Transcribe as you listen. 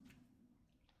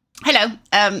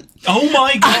go. Oh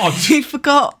my God. You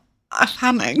forgot. I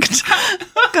panicked.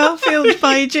 Garfield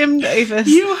by Jim Davis.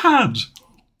 You had.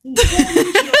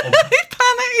 I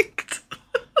panicked.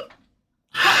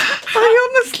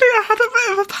 I had a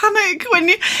bit of a panic when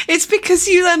you. It's because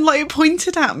you then like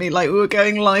pointed at me like we were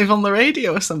going live on the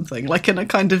radio or something, like in a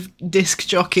kind of disc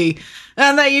jockey.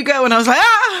 And there you go. And I was like,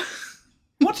 ah.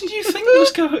 What did you think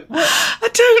was going? I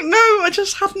don't know. I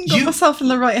just hadn't got myself in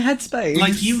the right headspace.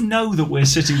 Like, you know that we're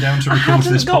sitting down to record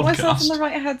this podcast. I hadn't got myself in the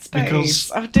right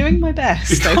headspace. I'm doing my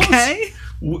best. Okay.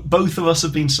 Both of us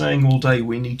have been saying all day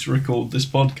we need to record this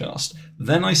podcast.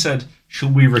 Then I said,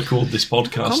 "Shall we record this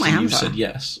podcast?" And you said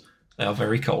yes. They are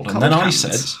very cold. And then I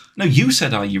said, "No." You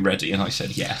said, "Are you ready?" And I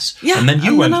said yes. Yeah. And then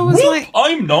you went, I was like,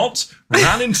 "I'm not."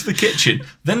 Ran into the kitchen,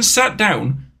 then sat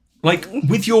down. Like,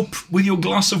 with your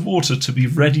glass of water to be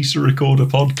ready to record a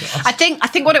podcast. I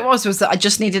think what it was that I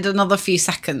just needed another few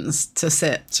seconds to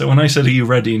sit. So when I said, "Are you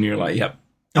ready?" and you're like, "Yep."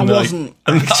 I wasn't,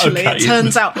 actually. Okay. It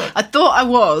turns out, I thought I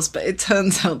was, but it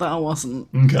turns out that I wasn't.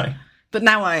 Okay. But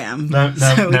now I am. Now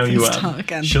you are. Start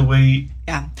again. Shall we?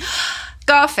 Yeah.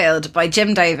 Garfield by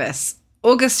Jim Davis,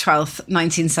 August 12th,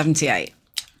 1978.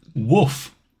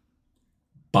 Woof.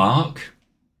 Bark.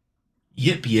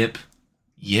 Yip, yip.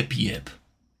 Yip, yip.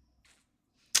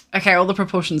 Okay, all the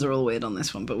proportions are all weird on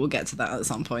this one, but we'll get to that at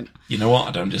some point. You know what?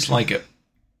 I don't dislike it.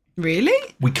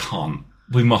 Really? We can't.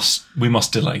 We must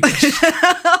delay this.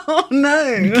 Oh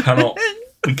no.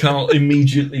 We cannot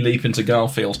immediately leap into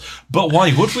Garfield. But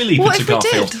why would we leap into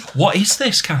Garfield? What is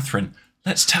this, Catherine?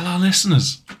 Let's tell our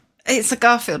listeners. It's a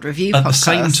Garfield review At podcast. the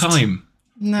same time.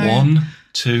 No. 1,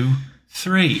 2,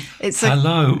 3.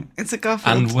 Hello. It's a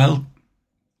Garfield. And welcome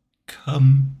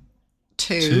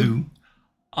to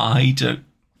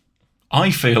I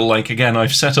feel like, again,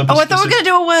 I've set up I thought we were going to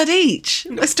do a word each.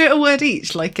 Let's do it a word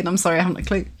each, like in I'm sorry, I haven't a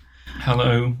clue.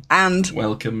 Hello. And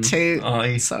welcome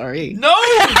to sorry. No!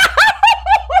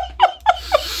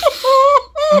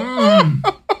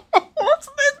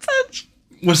 Wasn't intentional.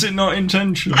 Was it not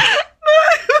intentional?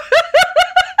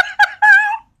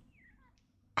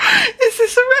 Is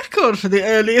this a record for the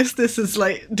earliest this has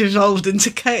like dissolved into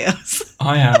chaos?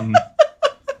 I am.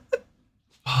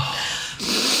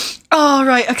 Oh,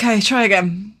 right, okay, try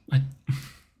again.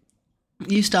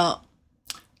 You start.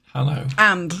 Hello.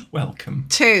 And welcome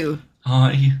to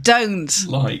I don't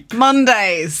like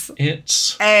Mondays.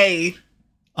 It's a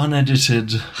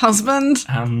unedited husband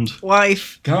and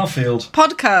wife Garfield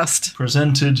podcast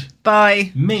presented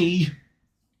by me,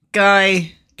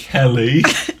 Guy Kelly,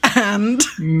 and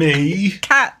me,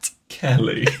 Cat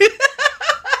Kelly.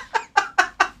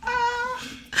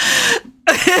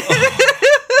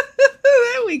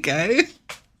 There we go.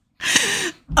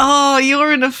 Oh,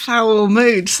 you're in a foul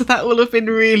mood, so that will have been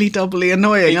really doubly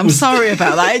annoying. I'm sorry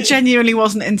about that. It genuinely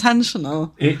wasn't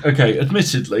intentional. Okay,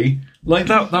 admittedly, like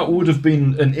that would have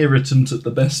been an irritant at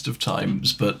the best of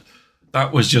times, but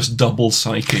that was just double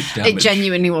psychic damage. It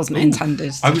genuinely wasn't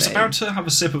intended. I was about to have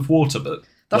a sip of water, but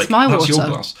that's my water. That's your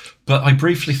glass. But I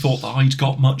briefly thought that I'd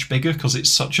got much bigger because it's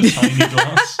such a tiny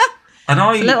glass. And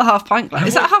it's a little half pint glass.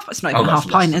 Is that a half? It's not even a half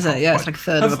pint, is it? Yeah, it's like a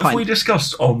third of a pint. Have we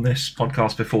discussed on this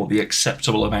podcast before the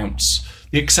acceptable amounts,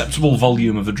 the acceptable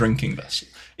volume of a drinking vessel?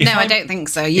 I don't think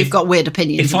so. You've got weird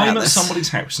opinions about this. If I'm at somebody's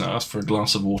house and I ask for a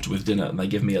glass of water with dinner and they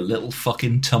give me a little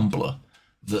fucking tumbler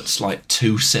that's like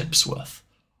 2 sips worth,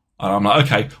 and I'm like,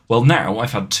 okay, well now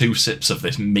I've had 2 sips of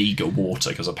this meagre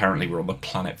water because apparently we're on the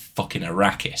planet fucking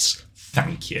Arrakis.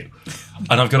 Thank you.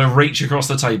 And I've got to reach across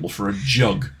the table for a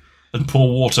jug and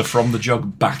pour water from the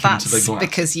jug back into the glass. That's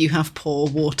because you have poor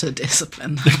water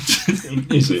discipline.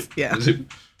 Is it? Yeah. Is it?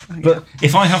 But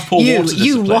if I have poor water discipline...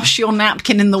 You wash your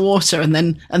napkin in the water and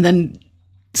then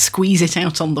squeeze it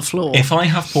out on the floor. If I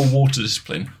have poor water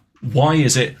discipline, why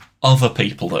is it other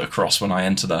people that are cross when I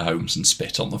enter their homes and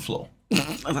spit on the floor?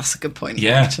 Oh, that's a good point,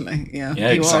 yeah. actually. Yeah, you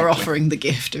exactly. are offering the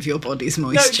gift of your body's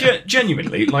moisture. No,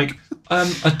 genuinely, like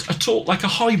like a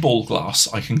highball glass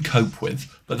I can cope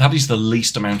with, but that is the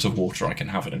least amount of water I can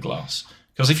have in a glass.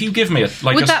 Because if you give me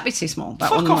would that be too small? That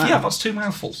fuck one off, yeah, that's 2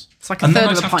 mouthfuls. It's like a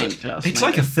third of a pint. It's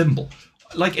like a thimble.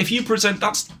 Like if you presented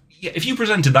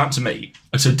that to me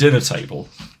at a dinner table,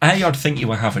 A, I'd think you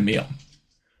were having me on.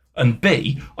 And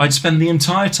B, I'd spend the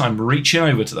entire time reaching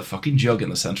over to the fucking jug in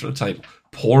the centre of the table,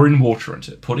 pouring water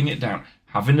into it, putting it down,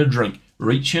 having a drink,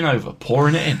 reaching over,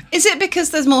 pouring it in. Is it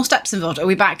because there's more steps involved? Are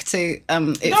we back to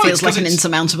feels like an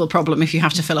insurmountable problem if you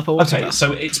have to fill up a water glass?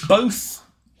 So it's both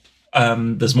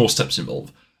there's more steps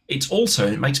involved. It's also,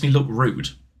 it makes me look rude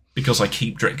because I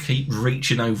keep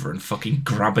reaching over and fucking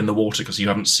grabbing the water because you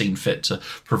haven't seen fit to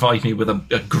provide me with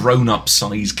a grown-up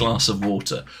size glass of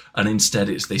water, and instead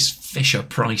it's this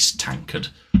Fisher-Price tankard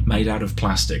made out of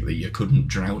plastic that you couldn't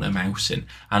drown a mouse in,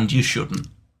 and you shouldn't.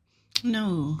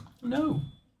 No. No.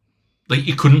 Like,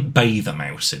 you couldn't bathe a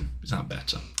mouse in. Is that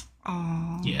better?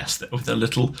 Oh. Yes, with a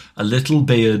little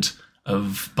beard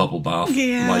of bubble bath,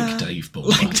 like Dave Bulmer.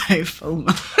 Like Dave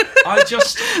Bulmer.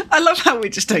 I love how we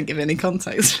just don't give any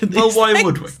context for this. Well, why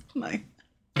would we? No.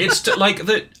 It's like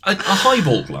a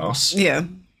highball glass. Yeah.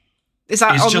 Is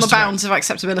that It's on the just bounds of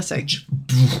acceptability?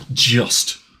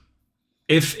 Just.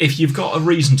 If you've got a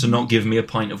reason to not give me a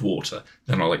pint of water,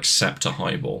 then I'll accept a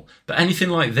highball. But anything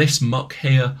like this muck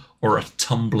here, or a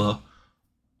tumbler,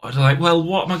 I'd like, well,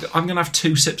 what am I'm going to have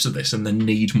 2 sips of this and then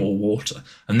need more water.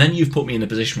 And then you've put me in a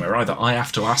position where either I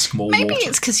have to ask more water. Maybe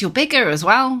it's because you're bigger as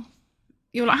well.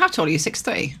 You're like, how tall are you?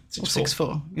 6'3"? Or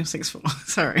 6'4"? You're 6'4".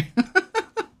 Sorry.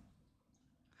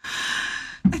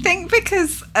 I think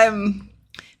because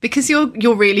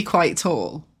you're really quite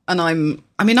tall, and I'm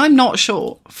not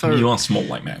short for. You are small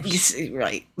like mouse,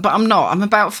 right? But I'm not. I'm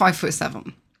about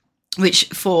 5'7", which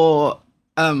for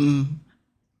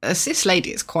a cis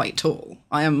lady is quite tall.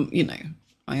 I am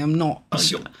not.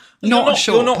 Not a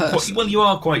short person. Well, you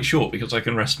are quite short because I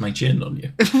can rest my chin on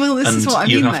you. Well, this is what I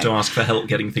mean. You have to ask for help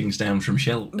getting things down from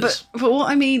shelters. But what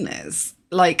I mean is,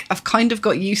 like, I've kind of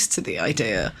got used to the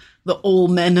idea that all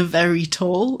men are very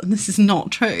tall, and this is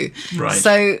not true.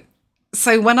 Right.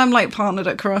 So when I'm like partnered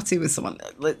at karate with someone,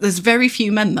 there's very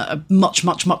few men that are much,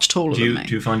 much, much taller than me.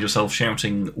 Do you find yourself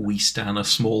shouting, "We stan a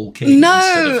small king"?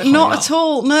 No, not at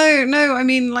all. No. I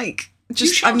mean, like, just do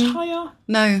you shout higher?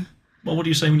 No. Well, what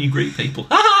do you say when you greet people?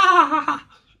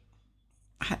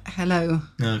 Hello.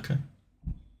 Okay.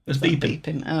 There's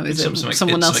beeping. Oh, is it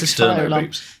someone else's fire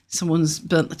alarm? Someone's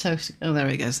burnt the toast. Oh, there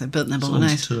he goes. They burnt their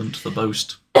bolognese. Someone's turned the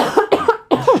boast.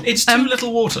 It's too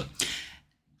little water.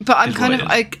 But I'm kind of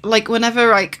like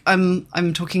whenever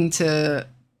I'm talking to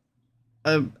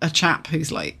a chap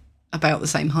who's like about the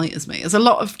same height as me, as a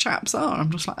lot of chaps are.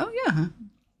 I'm just like, oh yeah.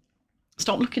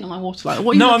 Stop looking at my water like.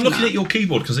 What are you I'm looking at your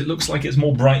keyboard because it looks like it's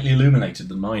more brightly illuminated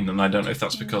than mine, and I don't know if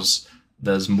that's because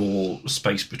there's more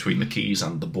space between the keys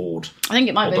and the board. I think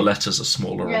it might be. The letters are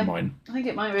smaller on mine. I think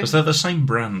it might be. Because they're the same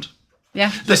brand.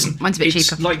 Yeah. Listen, mine's a bit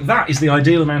cheaper. Like, that is the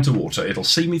ideal amount of water. It'll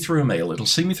see me through a meal. It'll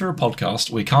see me through a podcast.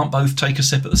 We can't both take a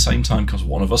sip at the same time because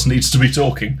one of us needs to be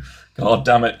talking. God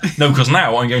damn it. No, because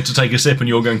now I'm going to take a sip and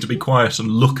you're going to be quiet and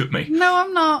look at me. No,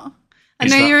 I'm not. I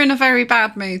know you're in a very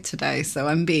bad mood today, so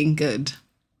I'm being good.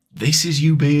 This is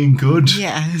you being good?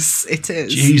 Yes, it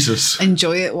is. Jesus.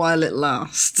 Enjoy it while it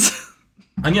lasts.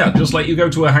 And yeah, just like you go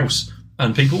to a house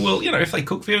and people will, if they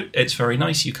cook for you, it's very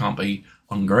nice. You can't be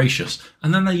ungracious.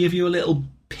 And then they give you a little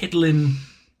piddling,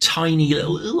 tiny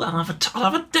little, I'll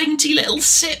have a dainty little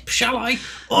sip, shall I?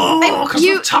 Oh, because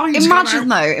the time's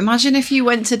imagine if you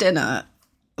went to dinner,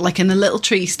 like in a little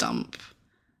tree stump,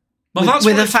 well,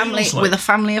 with a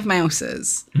family of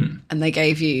mouses, and they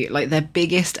gave you like their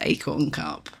biggest acorn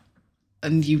cup,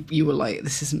 and you were like,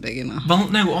 this isn't big enough. Well,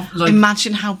 no,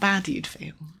 imagine how bad you'd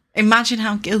feel. Imagine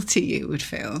how guilty you would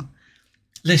feel.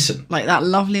 Listen, like that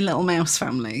lovely little mouse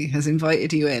family has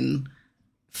invited you in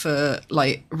for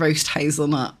like roast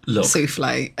hazelnut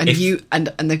souffle,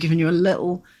 and they've given you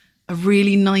a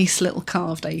really nice little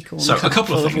carved acorn. So a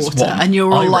couple of things. Water, and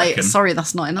you're all like, sorry,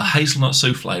 that's not enough. A hazelnut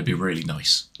souffle would be really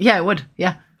nice. Yeah, it would.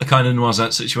 Yeah. A kind of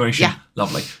noisette situation. Yeah.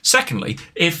 Lovely. Secondly,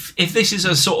 if this is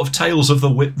a sort of Tales of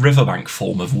the Riverbank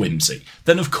form of whimsy,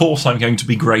 then of course I'm going to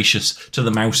be gracious to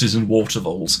the mouses and water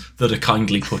voles that are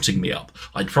kindly putting me up.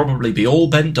 I'd probably be all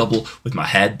bent double with my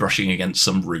head brushing against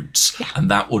some roots, and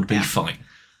that would be fine.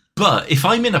 But if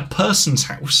I'm in a person's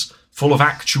house full of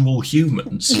actual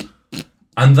humans,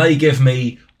 and they give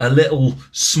me a little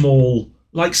small,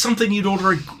 like something you'd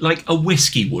order, like a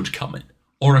whiskey would come in,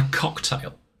 or a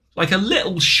cocktail, like a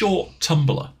little short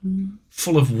tumbler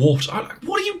full of water.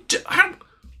 What do you do?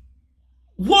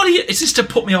 Is this to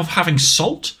put me off having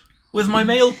salt with my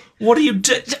meal? What do you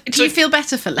do? Do you feel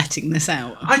better for letting this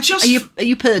out? Are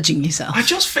you purging yourself? I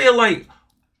just feel like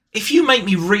if you make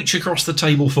me reach across the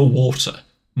table for water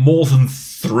more than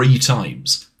 3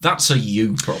 times, that's a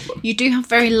you problem. You do have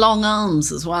very long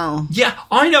arms as well. Yeah,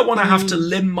 I don't want to have to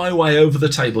limb my way over the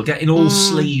table, getting all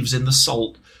sleeves in the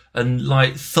salt and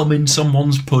like thumbing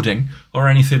someone's pudding or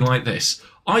anything like this.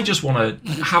 I just want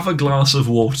to have a glass of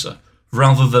water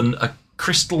rather than a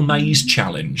crystal maze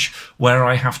challenge where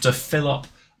I have to fill up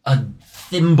a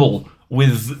thimble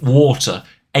with water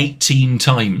 18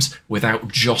 times without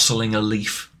jostling a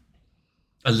leaf.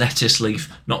 A lettuce leaf,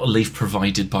 not a leaf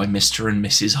provided by Mr. and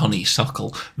Mrs.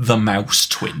 Honeysuckle, the mouse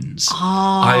twins.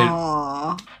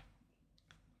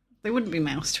 They wouldn't be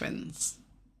mouse twins.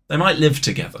 They might live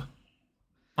together.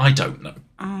 I don't know.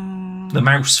 The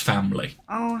mouse family.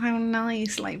 Oh, how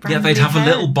nice! Like Brambly yeah, they'd have Hedge. a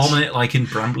little bonnet like in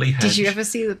Brambly Hedge. Did you ever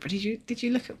see the? Did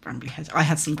you look at Brambly Hedge? I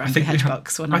had some Brambly Hedge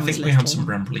books when I was little. I think we had some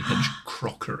Brambly Hedge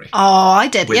crockery. Oh, I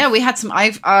did. Yeah, we had some. I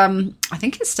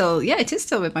think it's still. Yeah, it is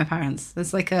still with my parents.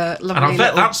 There's like a lovely. And I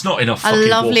bet that's not enough. A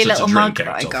lovely little mug that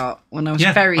I got when I was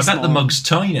very small. I bet the mug's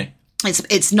tiny.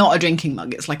 It's not a drinking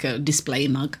mug. It's like a display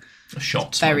mug. A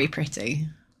shot. Very pretty.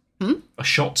 A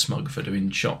shots mug for doing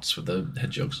shots with the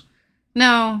hedgehogs.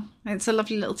 No, it's a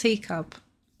lovely little teacup.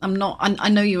 I'm not. I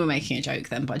know you were making a joke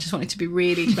then, but I just wanted to be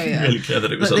really clear. Really clear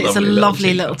that it was it's a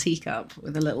lovely little teacup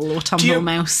with a little autumnal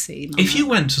mouse scene. If you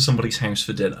went to somebody's house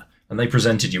for dinner and they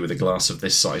presented you with a glass of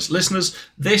this size, listeners,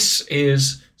 this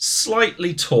is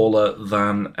slightly taller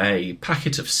than a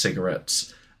packet of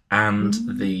cigarettes, and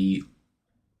the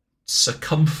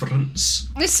circumference.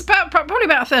 It's probably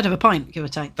about a third of a pint, give or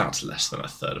take. That's less than a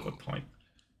third of a pint.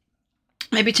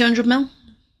 Maybe 200 ml.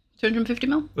 250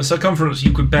 ml? The circumference,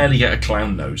 you could barely get a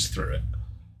clown nose through it.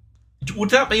 Would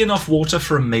that be enough water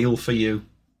for a meal for you?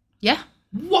 Yeah.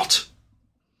 What?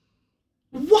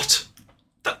 I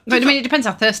mean, it depends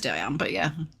how thirsty I am, but yeah.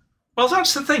 Well,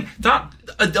 that's the thing. That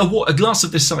a glass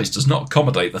of this size does not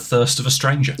accommodate the thirst of a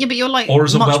stranger. Yeah, but you're like or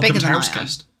as a much bigger welcomed than house I am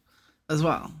guest as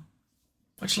well.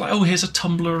 It's like, oh, here's a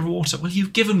tumbler of water. Well,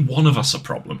 you've given one of us a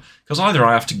problem because either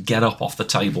I have to get up off the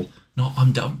table. No,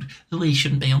 I'm done. He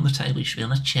shouldn't be on the table. He should be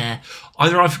on a chair.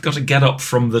 Either I've got to get up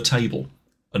from the table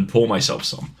and pour myself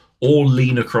some, or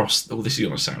lean across. Oh, this is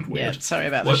going to sound weird. Yeah, sorry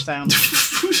about the sound.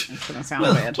 It's going to sound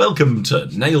weird. Welcome to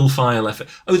Nail File FM.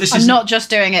 Oh, this is. I'm not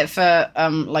just doing it for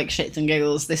like shits and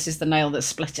giggles. This is the nail that's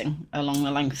splitting along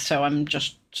the length, so I'm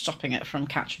just stopping it from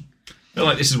catching. I feel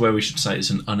like this is where we should say it's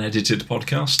an unedited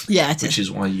podcast. Yeah, it is. Which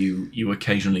is why you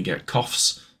occasionally get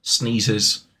coughs,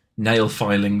 sneezes, nail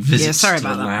filing, visits to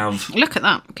the lab. Look at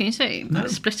that. Can you see? No.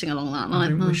 It's splitting along that line. I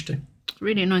don't wish to. It's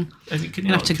really annoying. Can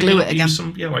you have to glue it again.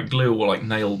 Like glue or like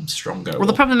nail stronger. Well,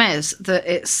 the problem is that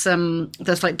it's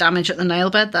there's like damage at the nail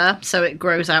bed there, so it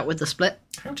grows out with the split.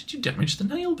 How did you damage the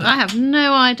nail bed? I have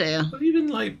no idea. Have you been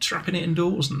like trapping it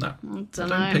indoors and that?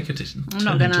 Don't pick at it and I'm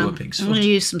turn not into a pig's foot. I'm going to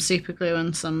use some super glue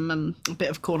and some a bit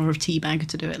of corner of tea bag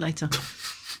to do it later.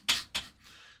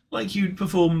 Like you'd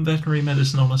perform veterinary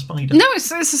medicine on a spider. No, it's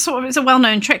a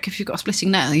well-known trick. If you've got a splitting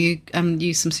nail, you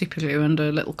use some super glue and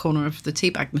a little corner of the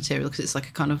tea bag material because it's like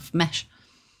a kind of mesh.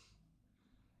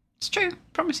 It's true,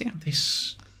 promise you.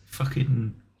 This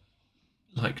fucking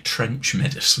like trench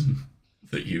medicine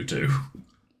that you do.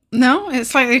 No,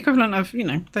 it's like the equivalent of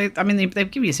they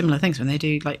give you similar things when they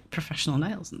do like professional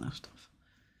nails and that stuff.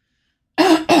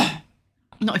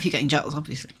 Not if you're getting gels,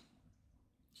 obviously.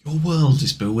 Your world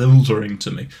is bewildering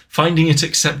to me. Finding it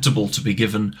acceptable to be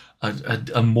given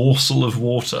a morsel of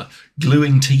water,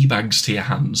 gluing tea bags to your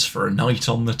hands for a night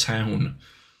on the town.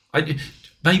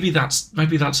 Maybe that's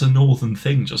a northern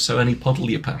thing, just so any puddle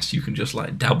you pass, you can just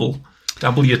like dabble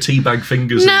your tea bag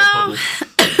fingers in the puddle.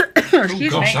 Oh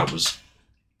gosh, that was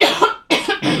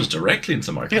directly into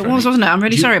the microphone. It was, wasn't it? I'm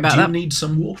really sorry about that. Do you need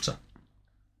some water?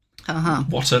 Uh-huh.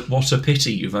 What a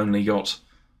pity you've only got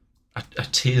a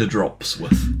teardrop's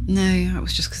worth. No, it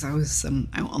was just because I was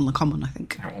out on the common, I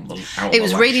think. It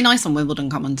was really nice on Wimbledon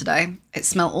Common today. It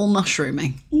smelled all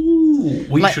mushroomy. Ooh,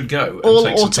 we should go and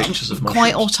take some pictures of mushrooms.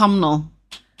 Quite autumnal.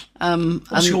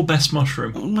 What's your best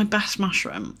mushroom? My best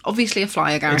mushroom? Obviously a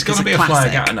fly agaric. It's got to be a fly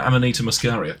agaric and Amanita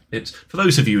muscaria. It's, for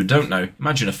those of you who don't know,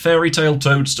 imagine a fairy tale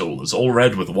toadstool that's all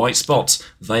red with white spots.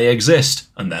 They exist,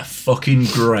 and they're fucking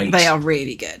great. They are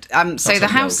really good. So the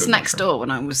house next door,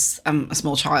 when I was a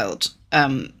small child,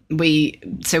 we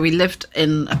lived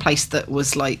in a place that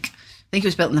was like, I think it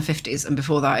was built in the 50s, and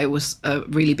before that it was a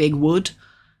really big wood.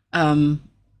 And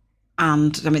I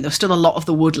mean, there was still a lot of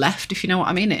the wood left, if you know what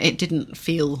I mean. It didn't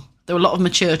feel... There were a lot of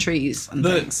mature trees and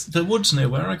things. The woods near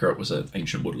where I grew up was an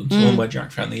ancient woodland, the one where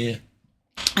Jack found the ear.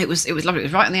 It was lovely. It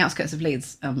was right on the outskirts of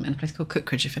Leeds, in a place called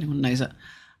Cookridge, if anyone knows it.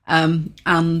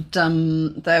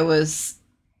 There was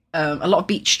a lot of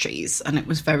beech trees, and it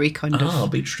was very kind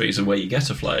of... beech trees are where you get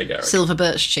a fly agaric. Silver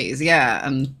birch trees, yeah,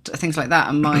 and things like that.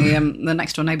 And my the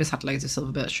next door neighbours had loads of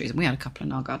silver birch trees, and we had a couple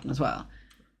in our garden as well.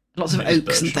 Lots of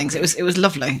oaks and things. It was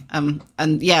lovely.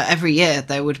 And yeah, every year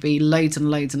there would be loads and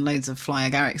loads and loads of fly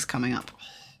agarics coming up.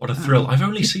 What a thrill. I've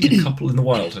only seen a couple in the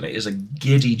wild, and it is a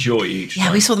giddy joy each time.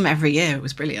 Yeah, we saw them every year. It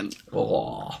was brilliant.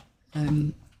 Oh.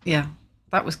 Yeah,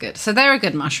 that was good. So they're a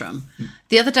good mushroom.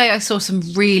 The other day I saw some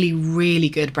really, really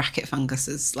good bracket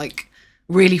funguses, like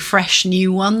really fresh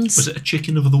new ones. Was it a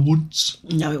chicken of the woods?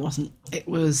 No, it wasn't. It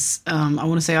was, I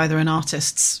want to say either an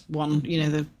artist's one,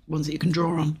 the ones that you can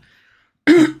draw on.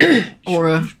 Or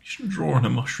you shouldn't draw on a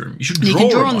mushroom. You can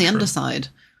draw on the underside.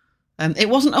 It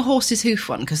wasn't a horse's hoof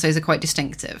one because those are quite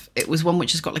distinctive. It was one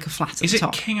which has got like a flat at the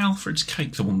top. Is it King Alfred's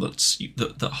cake, the one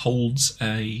that holds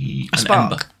an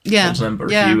spark? ember? Yeah, holds an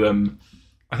ember. yeah. If you,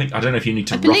 I don't know if you need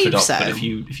to rough it up, so. But if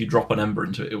you drop an ember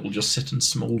into it, it will just sit and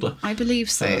smoulder. I believe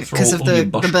so, because of the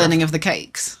burning of the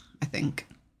cakes. I think.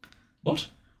 What?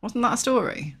 Wasn't that a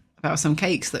story about some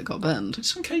cakes that got burned? Did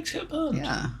some cakes get burned?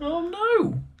 Yeah. Oh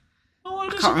no. Oh, I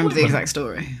can't remember the exact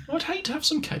story. I'd hate to have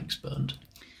some cakes burned.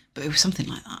 But it was something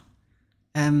like that.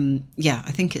 Yeah,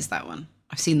 I think it's that one.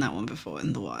 I've seen that one before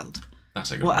in the wild.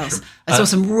 That's a good What mushroom. else? I saw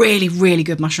some really, really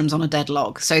good mushrooms on a dead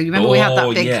log. So you remember we had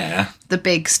the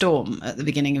big storm at the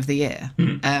beginning of the year.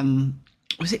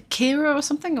 Was it Kira or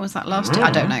something? Or was that last year?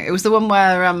 I don't know. It was the one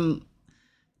where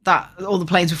that all the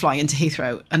planes were flying into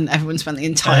Heathrow and everyone spent the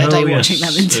entire day watching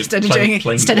them instead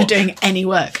of doing any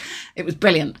work. It was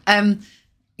brilliant.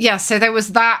 Yeah, so there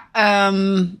was that.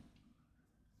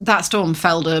 That storm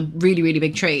felled a really, really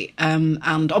big tree,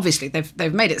 and obviously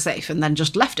they've made it safe and then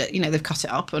just left it. You know, they've cut it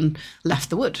up and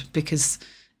left the wood because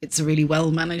it's a really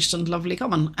well managed and lovely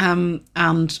common.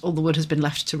 And all the wood has been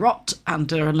left to rot, and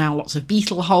there are now lots of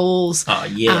beetle holes,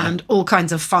 and all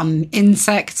kinds of fun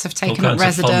insects have taken up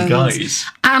residence,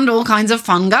 and all kinds of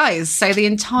fun guys. So the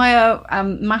entire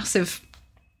massive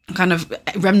kind of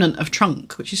remnant of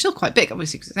trunk, which is still quite big,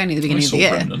 obviously, because it's only the beginning of the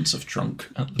year. Remnants of trunk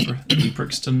at the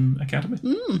Brixton Academy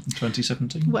in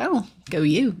 2017. Well, go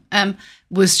you.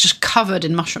 Was just covered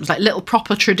in mushrooms, like little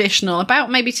proper traditional, about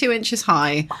maybe 2 inches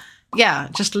high. Yeah,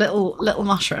 just little characteristics.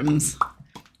 mushrooms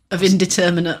of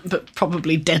indeterminate but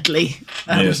probably deadly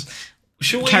characteristics.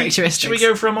 Should we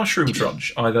go for a mushroom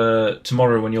trudge either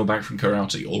tomorrow when you're back from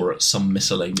karate or at some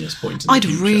miscellaneous point in the I'd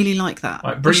future? really like that.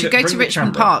 Right, we should go to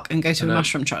Richmond Park and go to a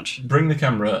mushroom trudge. Bring the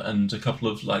camera and a couple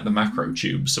of like the macro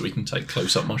tubes so we can take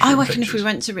close-up mushroom I reckon pictures. if we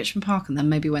went to Richmond Park and then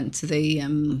maybe went to the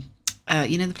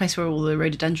you know, the place where all the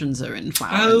rhododendrons are in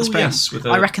flower in the spring. Yes,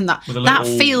 I reckon that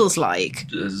feels like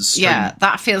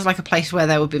that feels like a place where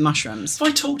there would be mushrooms. Have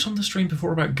I talked on the stream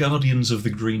before about Guardians of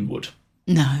the Greenwood?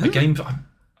 No. A game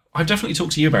I've definitely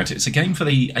talked to you about it. It's a game for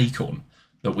the Acorn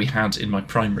that we had in my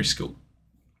primary school.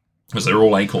 Because they're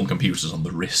all Acorn computers on the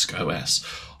RISC OS.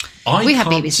 We have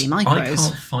BBC Micros. I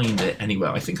can't find it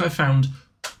anywhere. I think I found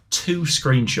 2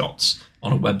 screenshots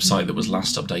on a website that was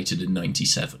last updated in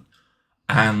 97.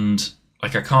 And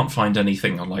like I can't find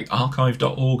anything on like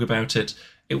archive.org about it.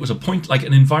 It was an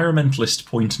environmentalist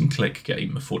point and click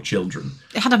game for children.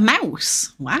 It had a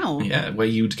mouse. Wow. Yeah, where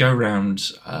you'd go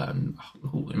around.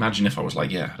 Imagine if I was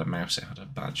like, I had a mouse, it had a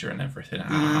badger and everything.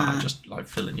 Just like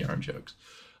filling your own jokes.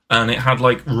 And it had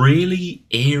like really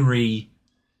eerie.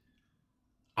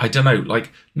 I don't know,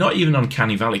 like not even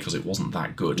Uncanny Valley because it wasn't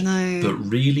that good. No. But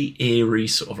really eerie,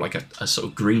 sort of like a sort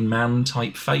of Green Man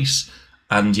type face,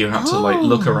 and you had to like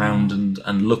look around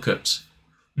and look at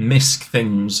misc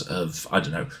things of, I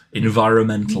don't know,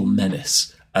 environmental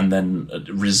menace and then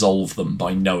resolve them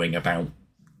by knowing about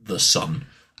the sun.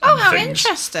 Oh, how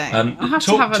interesting. I'll have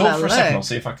to have a talk for look. a second, I'll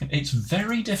see if I can. It's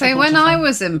very difficult. So when I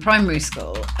was in primary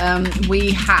school,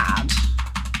 we had...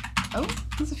 Oh,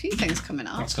 there's a few things coming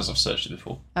up. That's because I've searched it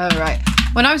before. Oh, right.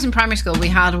 When I was in primary school, we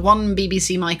had 1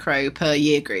 BBC Micro per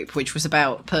year group, which was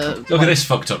about per... Look at this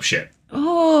fucked up shit.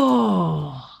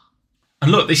 Oh.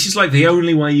 And look, this is like the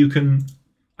only way you can...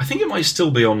 I think it might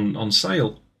still be on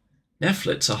sale.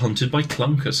 Netflix are hunted by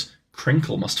clunkers.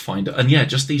 Crinkle must find it. And yeah,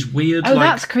 just these weird... Oh,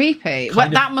 that's creepy. Well,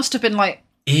 that must have been like...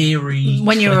 eerie...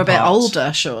 When you were a bit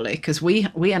older, surely, because we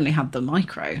only had the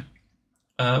Micro.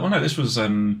 Well, no, this was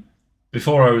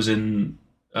before I was in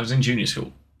junior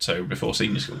school, so before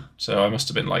senior school. So I must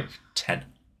have been like 10.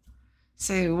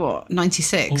 So what,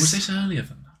 96? Or was this earlier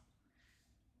than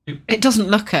that? It doesn't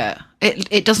look it.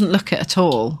 It doesn't look it at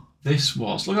all. This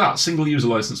was, look at that, single user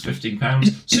license,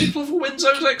 £15. Suitable for Windows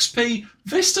XP,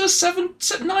 Vista 7,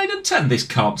 9 and 10. This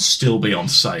can't still be on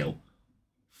sale.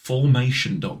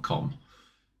 Formation.com.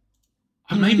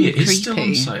 And maybe it is still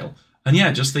on sale. And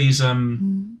yeah, just these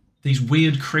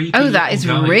weird creepy... Oh, that is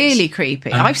really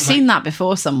creepy. And I've seen that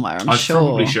before somewhere, I'm sure. I've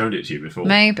probably shown it to you before.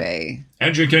 Maybe.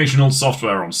 Educational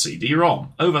software on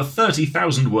CD-ROM. Over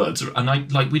 30,000 words.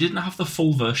 And we didn't have the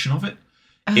full version of it.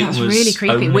 Oh, that's really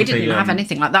creepy. We didn't have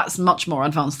anything like that's much more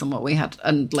advanced than what we had,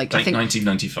 and like I think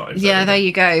 1995. Yeah, there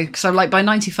you go. So like by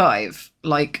 95,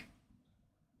 like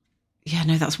yeah,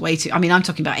 no, that's way too. I mean, I'm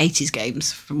talking about 80s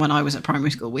games from when I was at primary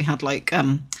school. We had like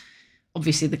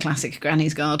obviously the classic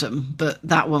Granny's Garden, but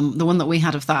that one, the one that we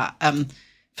had of that,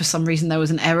 for some reason there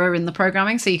was an error in the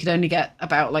programming, so you could only get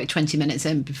about like 20 minutes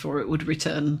in before it would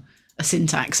return a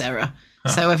syntax error.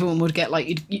 So everyone would get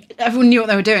everyone knew what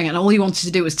they were doing, and all you wanted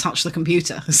to do was touch the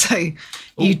computer. So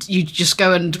you just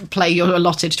go and play your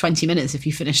allotted 20 minutes if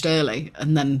you finished early,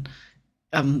 and then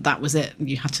that was it.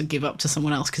 You had to give up to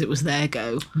someone else because it was their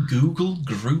go. Google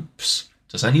Groups.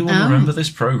 Does anyone remember this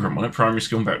program? One at primary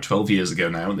school about 12 years ago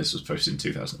now, and this was posted in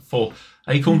 2004.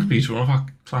 Acorn Computer, one of our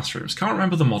classrooms. Can't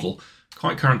remember the model.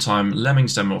 Quite current time.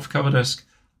 Lemmings demo off cover disk.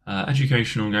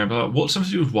 Educational game. What's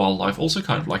something to do with wildlife? Also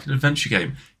kind of like an adventure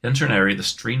game. You enter an area, the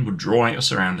screen would draw out your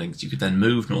surroundings. You could then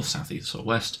move north, south, east, or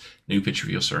west. New picture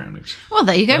of your surroundings. Well,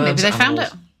 there you go. Maybe they found it.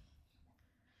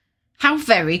 How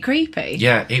very creepy.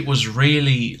 Yeah, it was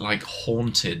really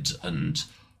haunted and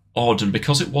odd, and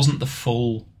because it wasn't the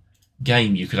full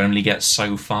game, you could only get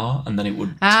so far, and then it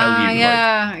would tell you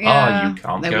you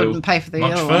can't they go wouldn't pay for the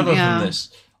much other further one. Yeah. than this.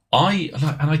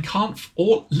 I can't.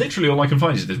 Literally, all I can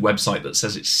find is this website that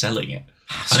says it's selling it,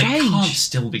 Strange. and it can't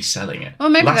still be selling it. Well,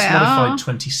 maybe Last they modified are.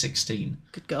 2016.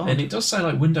 Good God. And it does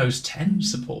say Windows 10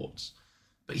 supports,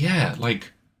 but yeah,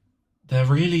 they're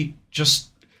really just.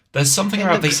 There's something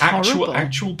about the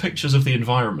actual pictures of the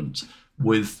environment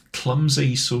with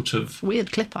clumsy sort of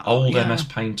weird clip art, old MS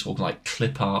Paint or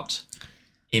clip art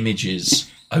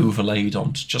images overlaid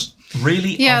onto just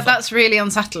really that's really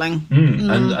unsettling.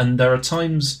 And there are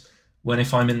times when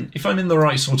if I'm in the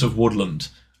right sort of woodland,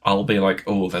 I'll be like,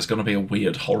 oh, there's going to be a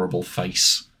weird horrible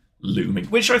face looming,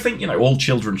 which I think all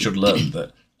children should learn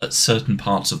that at certain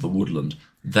parts of the woodland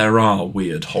there are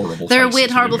weird horrible there are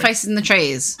weird horrible faces in the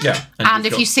trees, and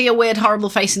if you see a weird horrible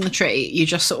face in the tree, you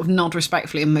just sort of nod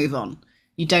respectfully and move on.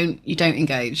 You don't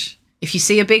engage. If you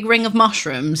see a big ring of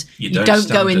mushrooms, you don't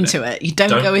go into it. You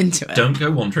don't go into it. Don't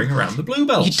go wandering around the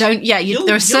bluebells. You don't. Yeah,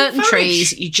 there are certain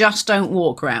trees you just don't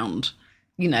walk around.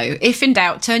 If in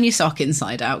doubt, turn your sock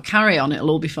inside out. Carry on.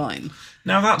 It'll all be fine.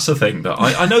 Now that's a thing that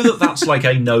I know that's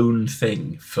a known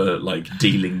thing for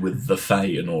dealing with the Fae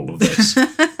and all of this.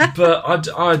 But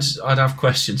I'd have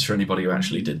questions for anybody who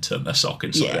actually did turn their sock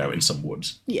inside out in some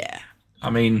woods. Yeah. I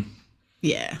mean,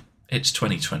 yeah. It's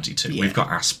 2022. Yeah. We've got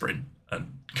aspirin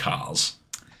and cars.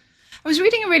 I was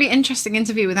reading a really interesting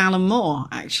interview with Alan Moore,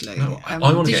 actually. I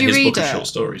want to get his book of short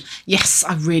stories. Yes,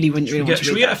 I really want to read it.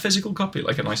 Should we get a physical copy,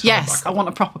 like a nice hardback? Yes, I want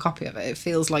a proper copy of it. It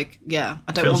feels I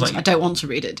don't want to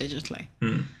read it digitally.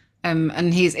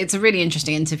 And it's a really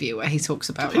interesting interview where he talks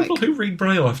about people who read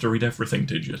Braille have to read everything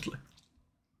digitally.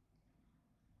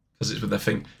 Because it's with their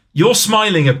thing. You're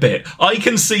smiling a bit. I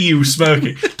can see you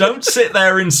smirking. Don't sit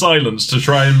there in silence to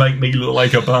try and make me look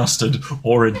like a bastard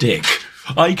or a dick.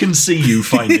 I can see you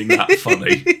finding that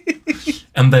funny.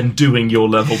 And then doing your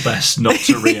level best not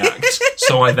to react.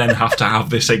 So I then have to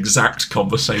have this exact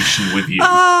conversation with you.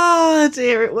 Oh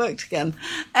dear, it worked again.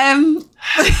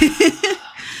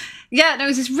 Yeah, no, it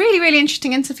was this really, really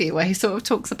interesting interview where he sort of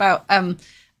talks about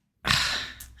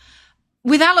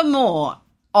with Alan Moore,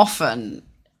 often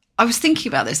I was thinking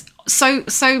about this. So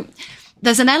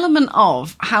there's an element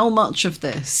of how much of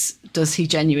this does he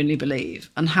genuinely believe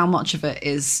and how much of it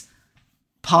is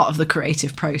part of the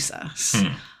creative process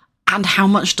and how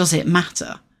much does it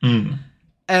matter?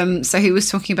 So he was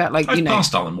talking about I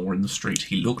passed Alan Moore in the street.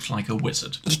 He looked like a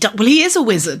wizard. He is a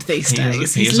wizard these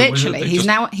days. He's literally he's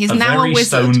now a wizard.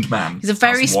 Stoned man. He's a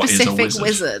very specific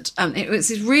wizard. It was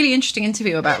this really interesting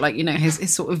interview about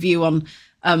his sort of view on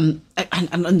and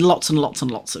lots and lots and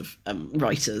lots of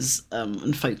writers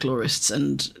and folklorists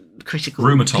and critical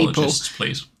rheumatologists, people,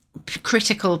 please.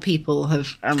 Critical people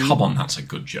have. Come on, that's a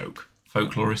good joke.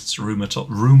 Folklorists,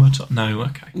 no,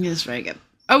 okay. Yes, very good.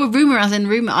 Oh, a rumour as in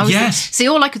rumour. Yes. See,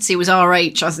 all I could see was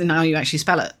RH as in how you actually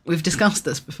spell it. We've discussed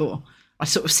this before. I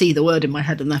sort of see the word in my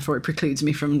head and therefore it precludes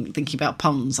me from thinking about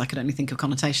puns. I could only think of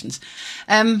connotations.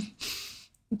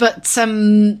 What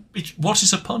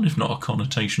is a pun if not a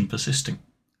connotation persisting?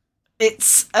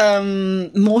 It's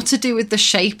more to do with the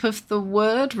shape of the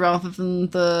word rather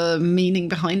than the meaning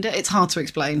behind it. It's hard to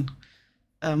explain.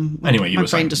 Anyway, you my were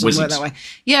saying brain doesn't wizards. work that way.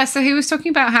 Yeah, so he was talking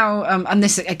about how, and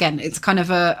this again, it's kind of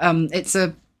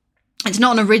it's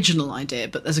not an original idea,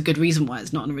 but there's a good reason why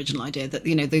it's not an original idea. That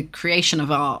the creation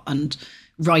of art and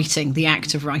writing, the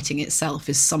act of writing itself,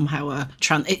 is somehow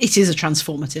it is a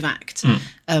transformative act,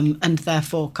 and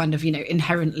therefore kind of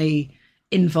inherently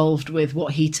involved with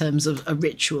what he terms of a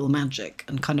ritual magic,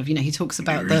 and kind of he talks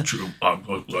about the ritual.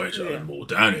 More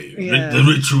down here. The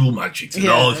ritual magic that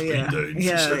I've been doing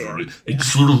for several.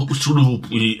 It's sort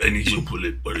of and he's up with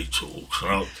it when he talks.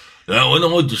 Now, when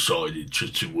I decided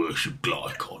to worship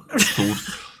Glycon, I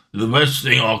thought the best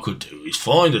thing I could do is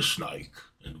find a snake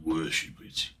and worship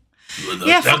it.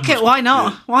 Fuck it. Why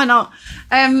not? Why not?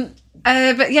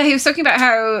 But yeah, he was talking about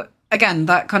how, again,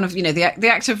 that kind of the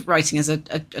act of writing is a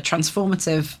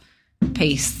transformative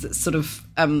piece that's sort of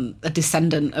a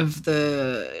descendant of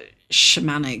the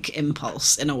shamanic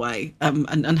impulse in a way,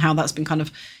 and how that's been kind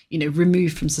of, you know,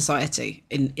 removed from society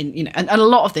in you know, and a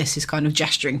lot of this is kind of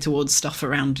gesturing towards stuff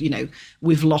around, you know,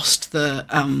 we've lost the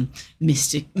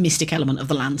mystic element of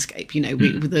the landscape, you know,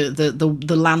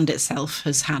 the land itself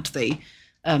has had the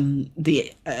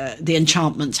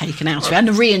enchantment taken out of it, and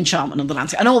the re-enchantment of the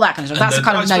landscape, and all that kind of stuff. That's a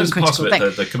kind of known critical thing.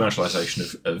 The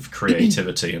commercialisation of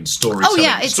creativity and storytelling. Oh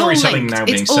yeah, it's storytelling all linked. now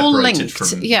being It's all separated linked.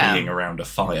 from Yeah. being around a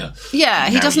fire. Yeah,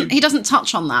 he Now doesn't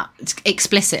touch on that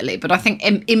explicitly, but I think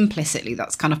implicitly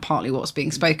that's kind of partly what's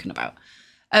being spoken about.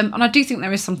 And I do think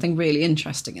there is something really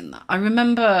interesting in that. I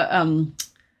remember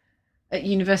at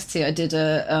university I did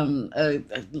a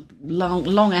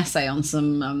long essay on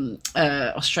some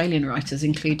Australian writers,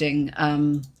 including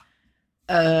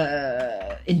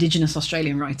Indigenous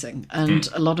Australian writing, and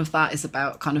a lot of that is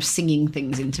about kind of singing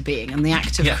things into being, and the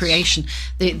act of creation.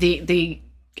 The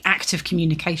act of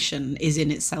communication is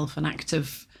in itself an act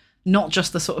of not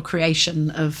just the sort of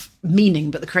creation of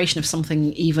meaning, but the creation of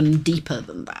something even deeper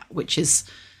than that, which is,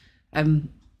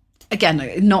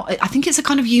 again, not. I think it's a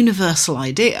kind of universal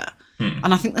idea,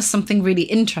 and I think there's something really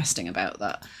interesting about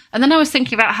that. And then I was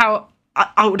thinking about how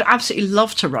I would absolutely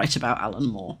love to write about Alan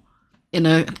Moore in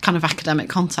a kind of academic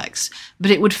context, but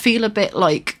it would feel a bit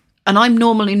like, and I'm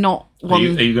normally not one.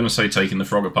 Are you going to say taking the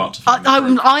frog apart to find the I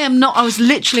croak? am not. I was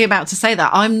literally about to say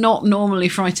that. I'm not normally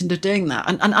frightened of doing that,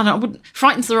 and I wouldn't.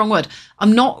 Frightened's the wrong word.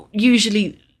 I'm not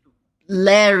usually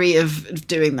leery of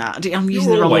doing that. I'm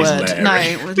using the wrong always word. leery.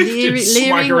 No, leery.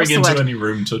 Swaggering What's the into word? any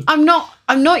room to. I'm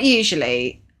not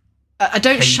usually. I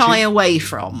don't Hated. shy away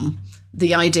from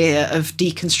the idea of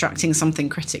deconstructing something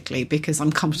critically because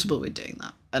I'm comfortable with doing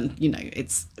that, and you know,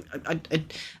 it's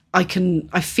I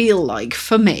feel like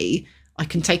for me, I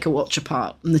can take a watch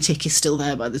apart and the tick is still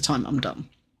there by the time I'm done,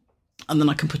 and then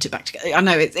I can put it back together. I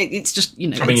know it's just, you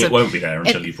know. I mean, it won't be there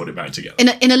until you put it back together.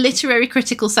 In a literary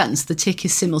critical sense, the tick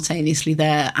is simultaneously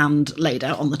there and laid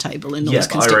out on the table in all its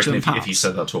But I reckon constituent parts. if you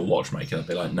said that to a watchmaker, they'd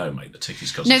be like, no, mate, the tick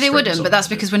is because No, they wouldn't, but that's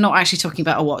because we're not actually talking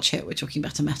about a watch here. We're talking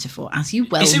about a metaphor, as you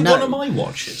well know. Is it one of my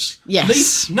watches?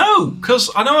 Yes. No,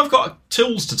 because I know I've got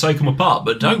tools to take them apart,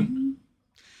 but don't.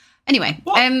 Anyway,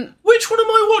 What? Which one of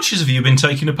my watches have you been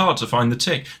taking apart to find the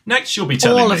tick? Next, you'll be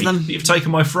telling All of me them. that you've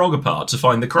taken my frog apart to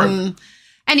find the croak.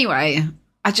 anyway,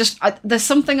 there's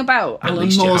something about At Alan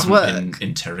least you Moore's haven't work. been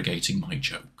interrogating my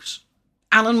jokes.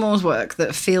 Alan Moore's work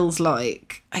that feels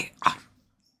like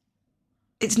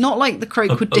it's not like the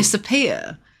croak would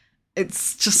disappear.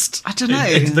 It's just, I don't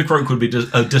know. The croak would be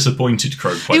a disappointed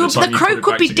croak. By the time The you croak put it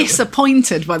would back be together.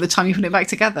 disappointed by the time you put it back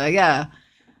together. Yeah.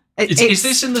 Is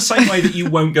this in the same way that you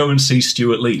won't go and see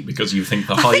Stuart Lee because you think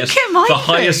the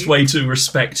highest way to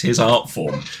respect his art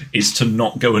form is to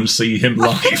not go and see him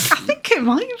live? I think it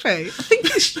might be. I think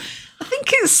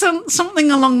it's something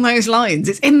along those lines.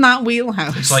 It's in that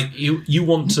wheelhouse. It's like you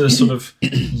want to sort of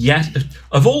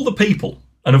of all the people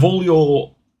and of all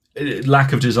your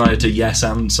lack of desire to yes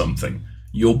and something,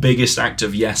 your biggest act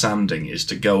of yes anding is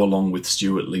to go along with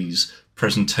Stuart Lee's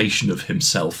presentation of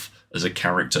himself as a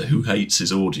character who hates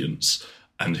his audience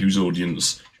and whose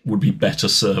audience would be better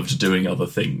served doing other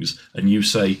things. And you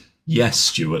say, yes,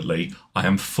 Stuart Lee, I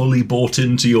am fully bought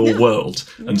into your world,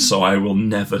 and so I will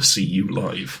never see you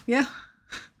live. Yeah.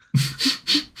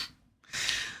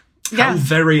 How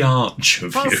very arch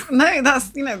of you. No, that's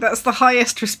the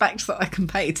highest respect that I can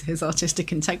pay to his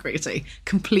artistic integrity,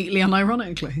 completely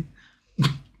unironically.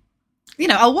 You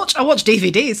know, I'll watch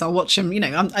DVDs. I'll watch him. You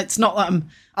know, it's not that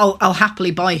I'll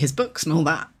happily buy his books and all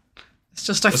that. It's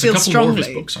just I feel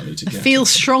strongly. I feel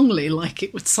strongly like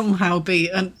it would somehow be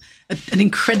an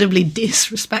incredibly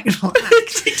disrespectful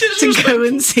act to go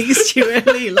and see Stuart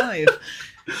Lee live.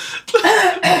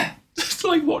 It's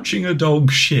like watching a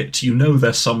dog shit. You know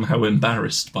they're somehow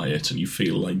embarrassed by it, and you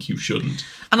feel like you shouldn't.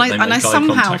 And I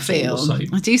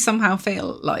somehow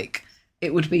feel like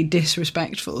it would be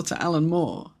disrespectful to Alan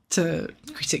Moore to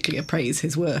critically appraise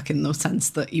his work in the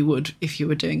sense that you would if you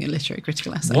were doing a literary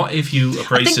critical essay. What if you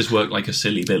appraised his work like a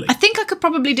silly Billy? I think I could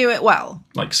probably do it well.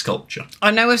 Like sculpture.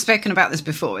 I know we've spoken about this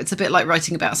before. It's a bit like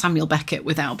writing about Samuel Beckett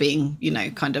without being, you know,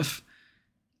 kind of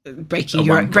breaking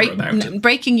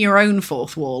your own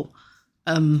fourth wall,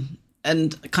 and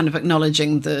kind of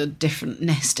acknowledging the different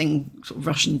nesting sort of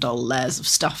Russian doll layers of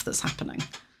stuff that's happening.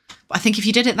 But I think if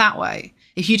you did it that way,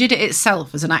 if you did it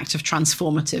itself as an act of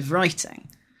transformative writing,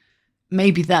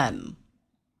 maybe then,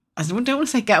 I don't want to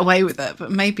say get away with it,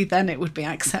 but maybe then it would be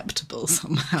acceptable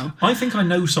somehow. I think I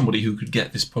know somebody who could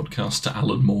get this podcast to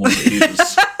Alan Moore.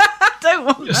 I don't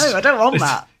want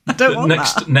that. I don't want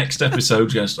that. Next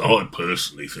episode, yes. I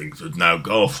personally think that now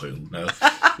Garfield. Now, if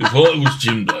I was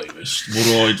Jim Davis,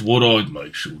 what I'd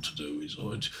make sure to do is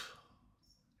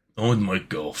I'd make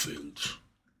Garfield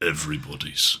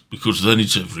everybody's, because then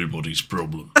it's everybody's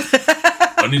problem.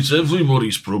 And it's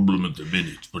everybody's problem at the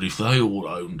minute. But if they all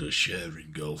owned a share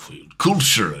in Garfield,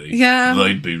 culturally,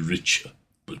 they'd be richer,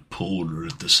 but poorer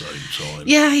at the same time.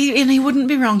 Yeah, and he wouldn't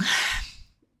be wrong.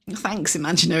 Thanks,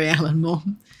 imaginary Alan Moore.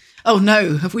 Oh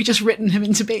no, have we just written him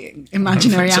into being?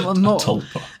 Imaginary Alan Moore.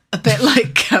 A bit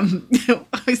like,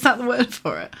 is that the word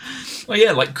for it? Well,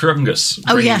 yeah, like Krungus.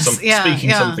 Oh, yes, speaking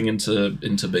something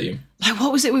into being. Like,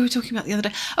 what was it we were talking about the other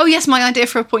day? Oh, yes, my idea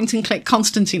for a point-and-click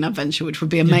Constantine adventure, which would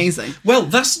be amazing. Yes. Well,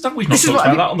 we've not talked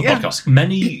about that on the podcast.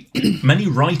 Many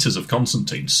writers of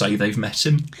Constantine say they've met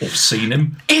him or seen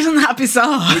him. Isn't that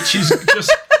bizarre? Which is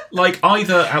just, like,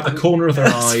 either out the corner of their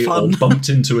eye or bumped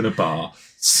into in a bar.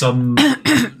 Some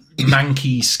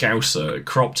manky scouser,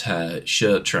 cropped hair,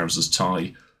 shirt, trousers,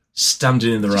 tie,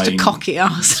 standing in the rain, a cocky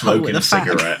ass, smoking a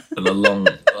cigarette and a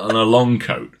long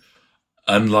coat,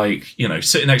 and like, you know,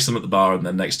 sitting next to them at the bar, and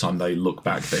then next time they look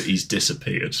back, he's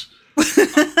disappeared.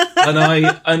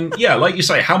 and like you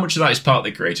say, how much of that is part of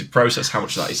the creative process? How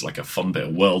much of that is like a fun bit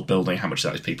of world building? How much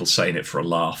of that is people saying it for a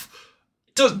laugh?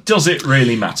 Does it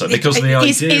really matter? Because the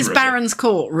idea is Baron's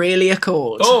Court really a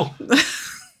court? Oh,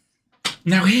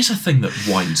 now here's a thing that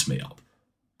winds me up.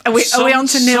 Are we on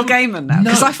to Neil Gaiman now?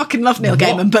 Because I fucking love Neil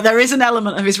Gaiman, but there is an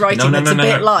element of his writing that's a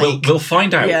bit like... We'll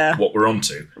find out what we're on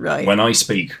to when I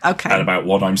speak and about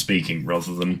what I'm speaking,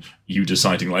 rather than you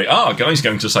deciding like, Guy's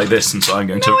going to say this, and so I'm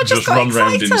going to just run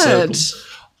round in circles.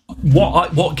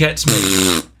 What gets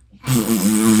me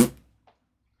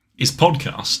is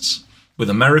podcasts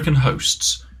with American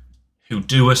hosts who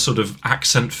do a sort of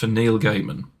accent for Neil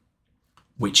Gaiman,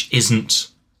 which isn't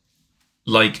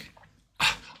like...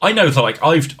 I know that, like,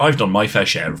 I've done my fair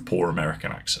share of poor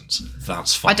American accents.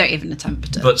 That's fine. I don't even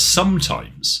attempt it. But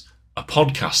sometimes a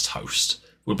podcast host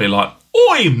would be like,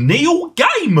 I'm Neil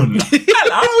Gaiman.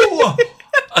 Hello.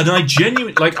 And I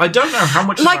genuinely, like, I don't know how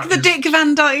much... Like the Dick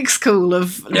Van Dyke school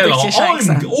of British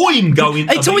accent. I'm going...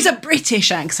 It's always a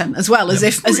British accent as well, as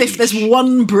if there's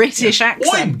one British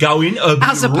accent. I'm going...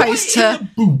 as opposed to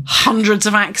hundreds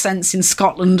of accents in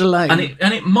Scotland alone.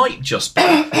 And it might just be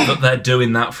that they're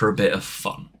doing that for a bit of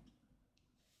fun.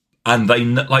 And they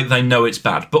know it's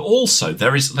bad. But also,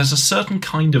 there's a certain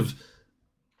kind of,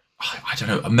 I don't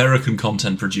know, American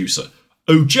content producer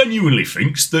who genuinely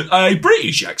thinks that a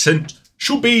British accent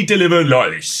should be delivered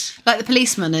like this. Like the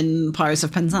policeman in Pirates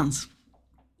of Penzance.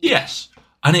 Yes.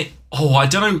 And I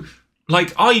don't know,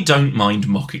 like, I don't mind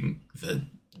mocking the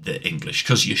English,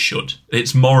 because you should.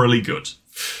 It's morally good.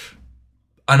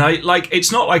 And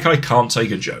it's not like I can't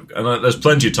take a joke. And there's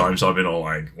plenty of times I've been all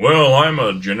like, well, I'm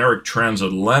a generic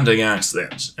transatlantic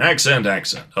accent.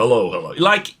 Accent. Hello.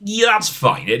 Like, yeah, that's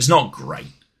fine. It's not great.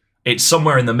 It's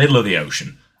somewhere in the middle of the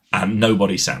ocean, and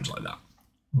nobody sounds like that.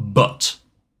 But...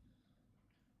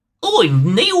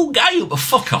 I'm Neil Gaiman.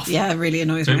 Fuck off. Yeah, it really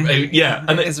annoys me. Yeah.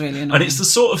 And it is really annoying. And it's the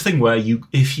sort of thing where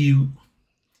if you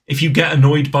get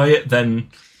annoyed by it, then...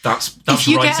 That's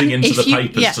writing into the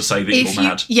papers to say that you're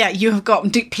mad. Yeah, you have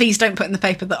got... please don't put in the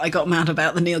paper that I got mad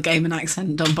about the Neil Gaiman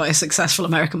accent done by a successful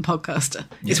American podcaster,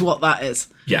 is what that is.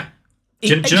 Yeah. Do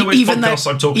you know which podcast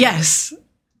I'm talking about? Yes.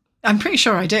 I'm pretty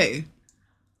sure I do.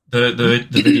 The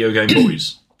video game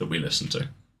boys that we listen to.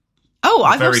 Oh,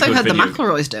 I've also heard the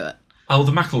McElroys do it. Oh,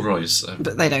 the McElroys.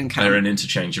 But they don't count. They're an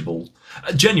interchangeable...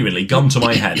 genuinely, gun to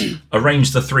my head,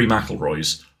 arrange the three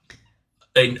McElroys...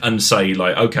 and say,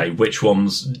 like, okay, which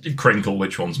one's Crinkle,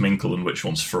 which one's Minkle, and which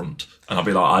one's Front. And I'll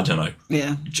be like, I don't know.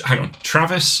 Yeah. Hang on.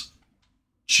 Travis,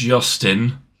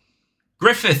 Justin,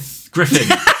 Griffin,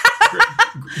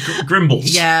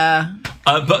 Grimbles. Yeah.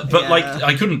 But like,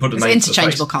 I couldn't put a name to the face.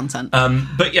 Interchangeable content.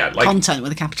 But yeah, like... Content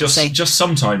with a capital C. Just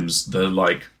sometimes they're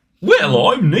like, well,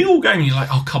 I'm Neil Gaiman. You're like,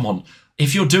 oh, come on.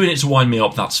 If you're doing it to wind me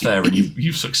up, that's fair, and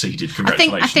you've succeeded.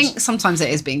 Congratulations. I think sometimes it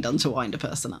is being done to wind a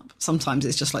person up. Sometimes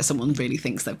it's just like someone really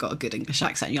thinks they've got a good English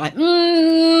accent. And you're like,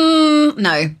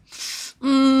 no.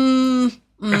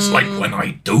 It's like when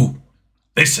I do.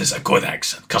 This is a good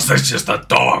accent, because this is the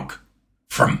dog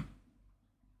from...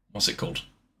 What's it called?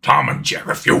 Tom and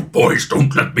Jerry. If you boys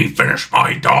don't let me finish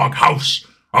my dog house,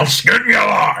 I'll skin you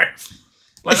alive.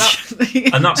 Like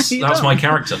that. And that's my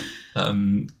character.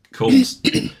 Called...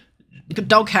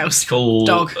 Doghouse.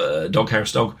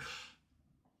 Doghouse Dog.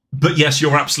 But yes,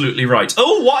 you're absolutely right.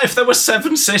 Oh, what if there were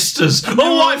 7 sisters?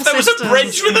 What if there was a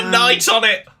bridge with a knight on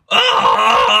it?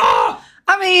 I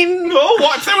mean...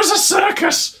 what if there was a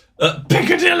circus at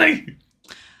Piccadilly?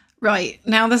 Right,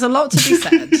 now there's a lot to be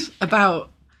said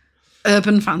about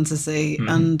urban fantasy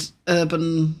and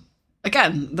urban,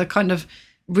 again, the kind of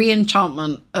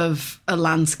re-enchantment of a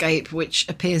landscape which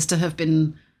appears to have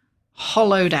been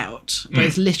hollowed out,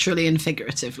 both literally and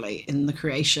figuratively, in the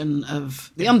creation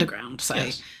of the underground, say.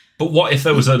 Yes. But what if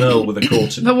there was an earl with a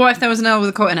court in it? But what if there was an earl with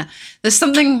a court in it? There's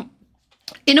something,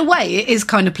 in a way, it is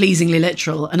kind of pleasingly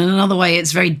literal, and in another way,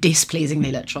 it's very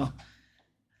displeasingly literal.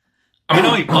 I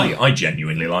mean, I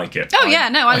genuinely like it. Oh yeah,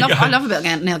 no, I love a bit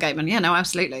of Neil Gaiman. Yeah, no,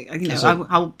 absolutely. You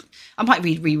know, I might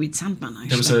reread Sandman.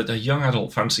 Actually, there was a young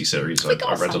adult fantasy series I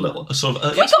read a little. We got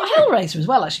Hellraiser as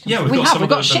well. Actually, yeah, we've got some of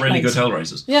the really good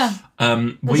Hellraisers. Yeah,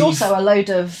 there's also a load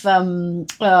of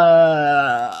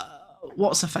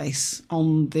what's her face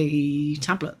on the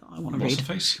tablet that I want to read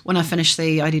when I finish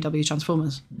the IDW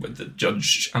Transformers with the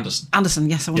Judge Anderson.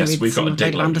 Yes, I want to read. Yes, we've got a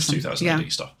dig load of 2000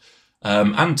 AD stuff.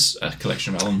 And a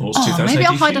collection of Alan Moore's 2000 maybe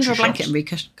I'll hide Future under a blanket Shocks. and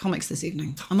read comics this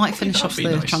evening. I might finish off the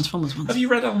nice. Transformers ones. Have you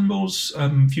read Alan Moore's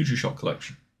Future Shock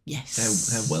collection? Yes,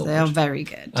 they're well. They are very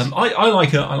good. I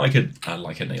like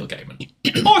a Neil Gaiman.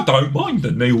 I don't mind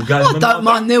the Neil Gaiman. I don't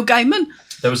mind Neil Gaiman.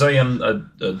 There was I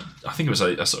think it was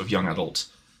a sort of young adult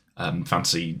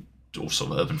fantasy or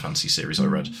sort of urban fantasy series I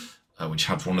read, which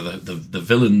had one of the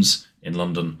villains in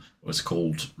London was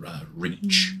called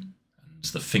Reach.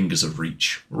 The fingers of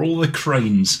Reach, where all the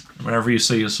cranes, wherever you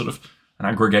see a sort of an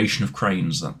aggregation of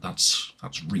cranes, that's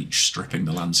Reach stripping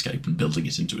the landscape and building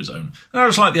it into his own. And I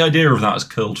just like the idea of that as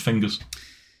curled fingers.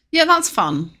 Yeah, that's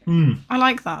fun. I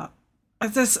like that.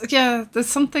 There's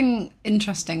something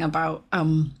interesting about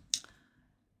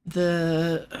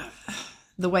the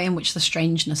way in which the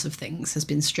strangeness of things has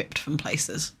been stripped from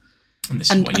places. And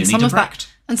this is why you need a Brecht.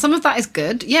 And some of that is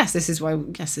good. Yes, this is why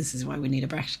we need a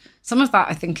Brecht. Some of that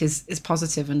I think is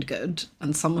positive and good,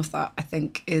 and some of that I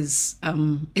think is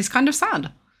kind of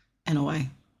sad in a way.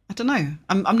 I don't know.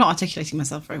 I'm not articulating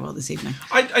myself very well this evening.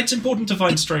 It's important to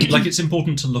find strange. Like, it's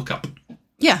important to look up.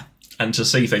 Yeah. And to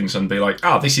see things and be like,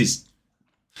 this is.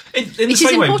 In the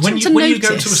same way, when you go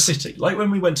to a city, like when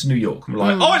we went to New York, and we're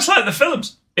like, it's like the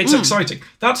films. It's exciting.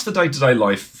 That's the day-to-day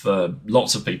life for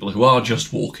lots of people who are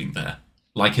just walking there,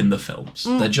 like in the films.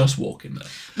 They're just walking there.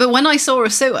 But when I saw a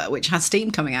sewer which had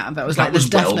steam coming out of it, I was like, there's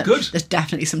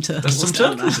definitely some turtles. There's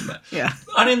some turtles in there. Yeah.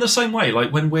 And in the same way,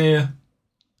 like when we're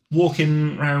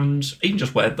walking around, even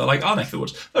just where they're like our neck of the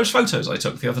woods, those photos I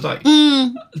took the other day,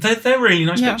 they're really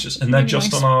nice pictures, and they're really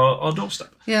just nice. On our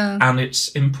doorstep. Yeah. And it's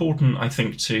important, I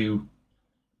think, to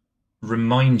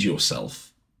remind yourself.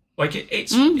 Like, it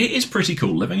is pretty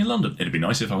cool living in London. It'd be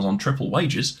nice if I was on triple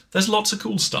wages. There's lots of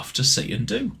cool stuff to see and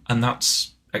do, and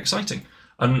that's exciting.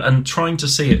 And trying to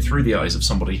see it through the eyes of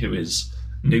somebody who is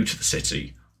new to the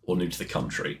city or new to the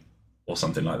country or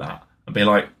something like that, and be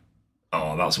like,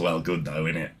 oh, that's well good though,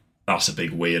 innit? That's a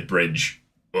big weird bridge.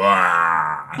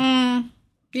 Yeah,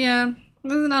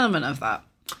 there's an element of that.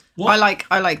 What?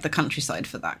 I like the countryside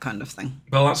for that kind of thing.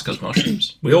 Well, that's because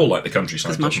mushrooms. We all like the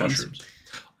countryside because mushrooms.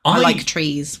 I like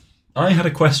trees. I had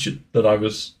a question that I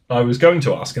was going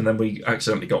to ask, and then we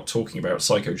accidentally got talking about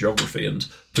psychogeography and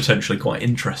potentially quite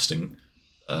interesting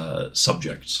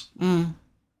subjects.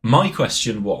 My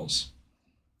question was,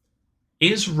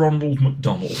 is Ronald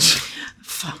McDonald...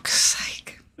 Fuck's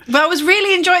sake. But I was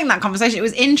really enjoying that conversation. It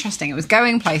was interesting. It was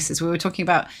going places. We were talking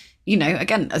about,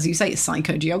 again, as you say,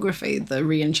 psychogeography, the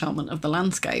re-enchantment of the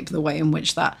landscape, the way in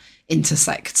which that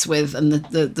intersects with, and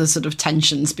the sort of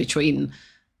tensions between...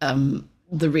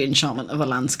 the re-enchantment of a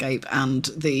landscape and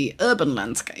the urban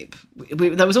landscape.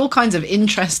 There was all kinds of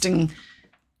interesting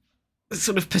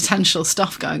sort of potential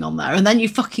stuff going on there. And then you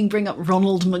fucking bring up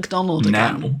Ronald McDonald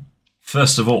again. Now,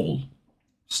 first of all,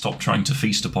 stop trying to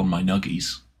feast upon my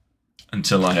nuggies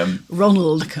until I am...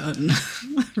 Ronald Cohn.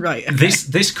 Right. Okay.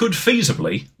 This could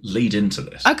feasibly lead into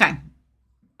this. Okay.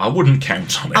 I wouldn't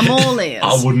count on it. I'm all ears.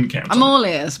 I wouldn't count on it. I'm all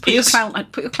ears. Put your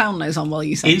clown nose on while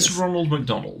you say this. Is Ronald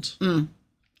McDonald...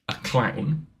 a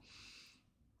clown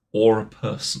or a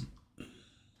person?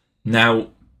 Now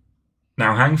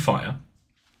hang fire.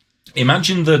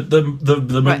 Imagine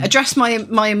the right, address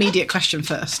my immediate question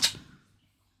first.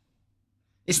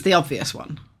 It's the obvious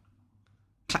one.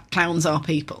 Clowns are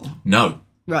people. No.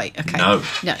 Right, okay. No.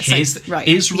 Yeah,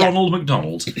 is Ronald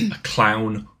McDonald a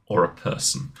clown or a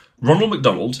person? Ronald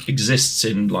McDonald exists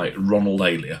in like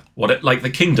Ronaldalia, like the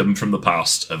kingdom from the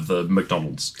past of the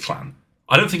McDonald's clan.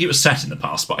 I don't think it was set in the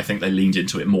past, but I think they leaned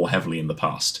into it more heavily in the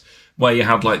past, where you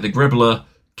had like the Gribbler,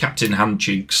 Captain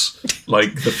Handcheeks,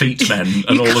 like the Feet Men,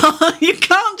 and You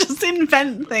can't just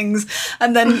invent things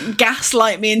and then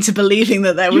gaslight me into believing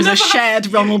that there was a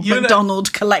shared Ronald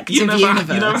McDonald collective universe. You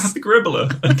never had the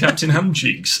Gribbler and Captain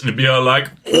Handcheeks, and it'd be all like,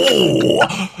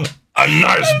 oh, a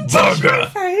nice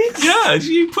burger. cheeks? Yeah,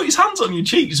 you put his hands on your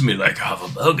cheeks and be like, have a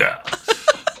burger.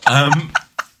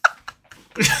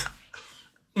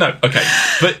 No, okay,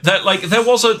 but there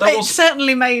was. It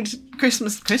certainly made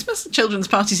Christmas children's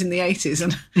parties in the 80s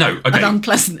and an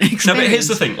unpleasant experience. No, but here's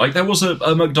the thing: there was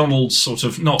a McDonald's sort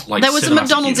of not like there was a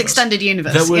McDonald's extended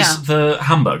universe. There was the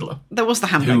Hamburglar. There was the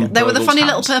Hamburger. There were the funny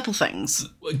little purple things.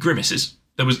 Grimaces.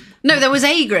 There was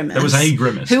a Grimace. There was a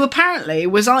Grimace who apparently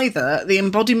was either the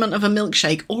embodiment of a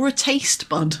milkshake or a taste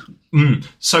bud.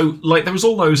 So, there was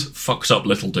all those fucked up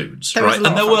little dudes, right? And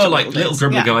there were little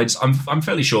Gribbly guides. I'm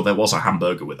fairly sure there was a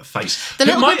hamburger with a face. The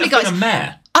little Gribbly guys. Been a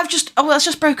mare. That's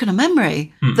just broken a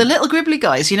memory. The little Gribbly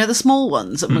guys, the small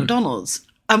ones at McDonald's.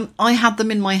 I had them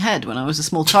in my head when I was a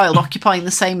small child, occupying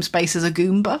the same space as a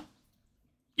Goomba.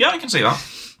 Yeah, I can see that.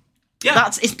 Yeah,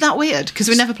 isn't that weird? Because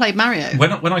we never played Mario.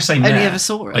 When I say mare, only ever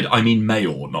saw it. I mean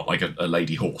mayor, not like a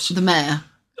lady horse. The mayor.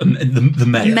 The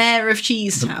mayor. Mayor of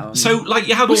Cheesetown. So,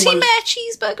 you had was he Mayor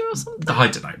Cheeseburger or something? I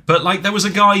don't know. But, there was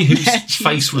a guy whose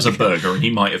face was a burger and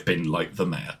he might have been, the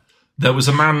mayor. There was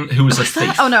a man who was a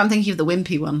thief. Oh, no, I'm thinking of the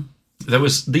wimpy one. There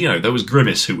was, there was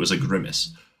Grimace who was a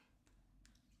grimace.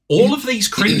 All of these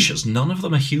creatures, none of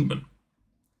them are human.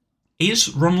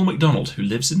 Is Ronald McDonald, who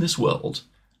lives in this world,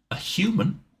 a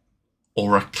human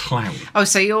or a clown? Oh,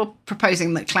 so you're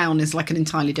proposing that clown is an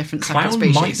entirely different separate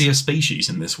species? Clown might be a species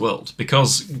in this world,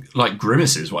 because,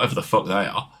 grimaces, whatever the fuck they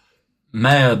are,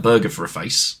 Mayor Burger for a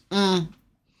face, Captain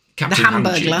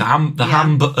Hamburglar, the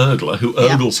Hamburglar who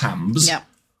urgles hams,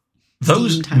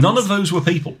 none of those were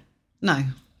people. No.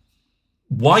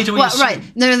 Why do we assume... Right,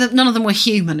 no, none of them were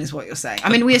human, is what you're saying. I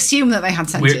mean, we assume that they had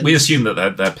sentience. We assume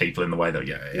that they're people in the way that,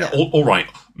 yeah. All right,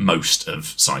 most of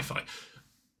sci-fi.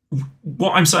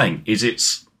 What I'm saying is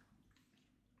it's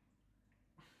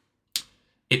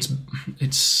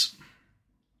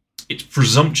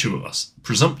presumptuous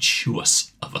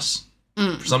of us.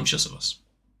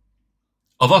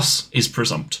 Of us is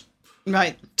presumped.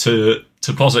 Right. To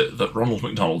posit that Ronald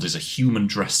McDonald is a human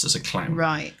dressed as a clown.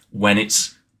 Right. When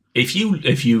it's if you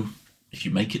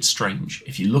make it strange,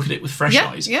 if you look at it with fresh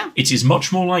eyes, it is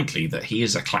much more likely that he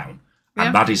is a clown.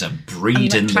 And that is a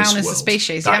breed in this world. Clown is a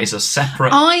species. That is a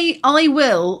separate... I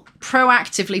will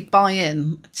proactively buy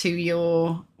in to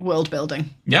your world building.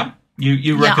 Yeah?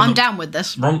 You reckon... Yeah, I'm down with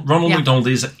this. Ronald McDonald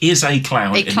is a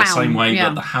clown in the same way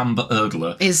that the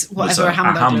Hamburglar is whatever a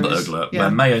Hamburglar is. Where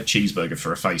Mayor Cheeseburger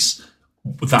for a face...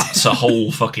 That's a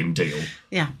whole fucking deal.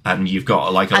 Yeah. And you've got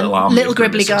a little army little of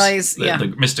Gribbly guys. The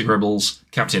Mr. Gribbles,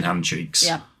 Captain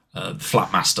Handcheeks,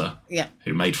 Flapmaster,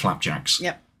 who made flapjacks.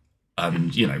 Yep.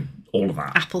 And, all of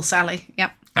that. Apple Sally,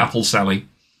 yep. Apple Sally,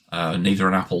 neither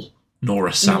an apple nor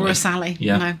a Sally. Nor a Sally,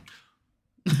 yeah. No.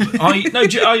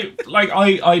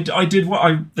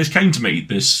 This came to me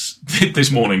this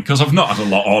morning because I've not had a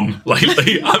lot on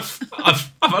lately.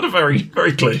 I've had a very,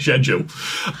 very clear schedule,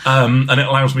 and it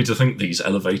allows me to think these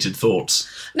elevated thoughts.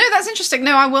 No, that's interesting.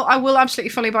 No, I will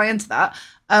absolutely fully buy into that.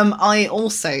 I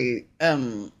also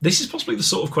this is possibly the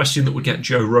sort of question that would get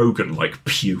Joe Rogan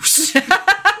puce.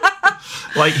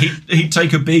 He'd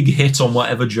take a big hit on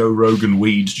whatever Joe Rogan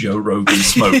weed Joe Rogan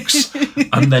smokes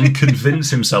and then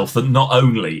convince himself that not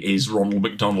only is Ronald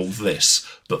McDonald this,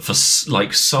 but for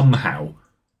somehow...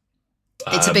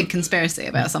 it's a big conspiracy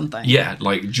about something. Yeah,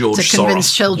 George Soros to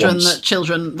convince wants...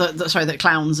 children that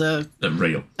clowns are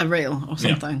real. Are real or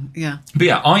something, yeah. But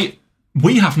yeah,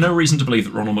 we have no reason to believe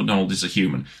that Ronald McDonald is a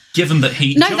human, given that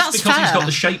he's got the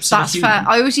shapes of a human. That's fair.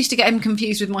 I always used to get him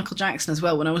confused with Michael Jackson as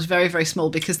well when I was very, very small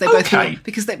because they both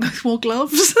wore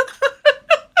gloves.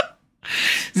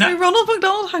 So Ronald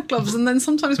McDonald had gloves, and then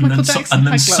sometimes Michael Jackson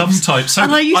had gloves. Sometimes. So I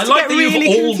like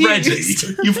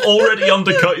that you've already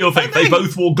undercut your thing. They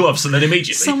both wore gloves, and then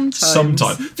immediately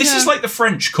sometimes. This is like the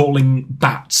French calling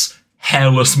bats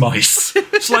hairless mice.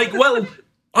 It's well.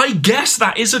 I guess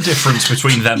that is a difference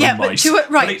between them and mice.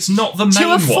 But it's not the main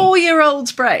one. To a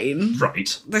 4-year-old's brain,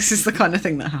 right? This is the kind of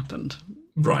thing that happened.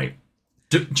 Right.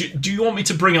 Do you want me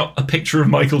to bring up a picture of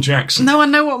Michael Jackson? No, I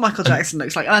know what Michael Jackson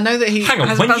looks like. And I know that he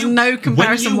has no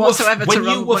comparison whatsoever to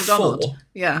Ronald McDonald.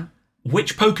 Yeah.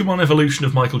 Which Pokemon evolution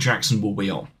of Michael Jackson were we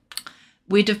on?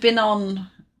 We'd have been on...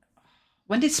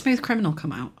 When did Smooth Criminal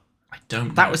come out? I don't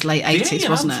know. That was late 80s,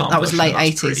 wasn't it? That was late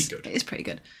 80s. It is pretty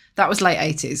good. That was late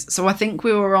 80s. So I think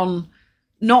we were on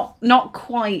not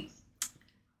quite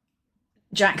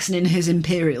Jackson in his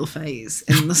imperial phase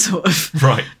in the sort of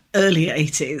early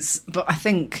 80s, but I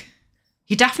think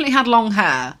he definitely had long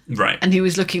hair. Right. And he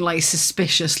was looking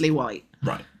suspiciously white.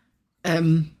 Right.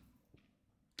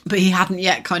 But he hadn't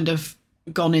yet kind of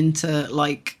gone into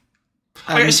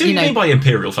I see what you mean by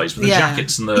imperial face with the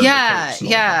jackets and the coats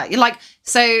and like,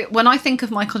 so when I think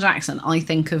of Michael Jackson, I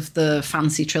think of the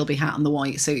fancy trilby hat and the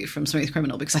white suit from Smooth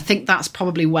Criminal, because I think that's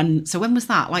probably when was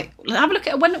that? Like, have a look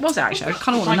at when it was actually. I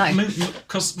kind of want to know.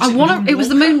 It was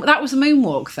the moon. That was the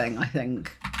moonwalk thing, I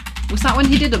think. Was that when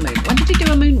he did a moon? When did he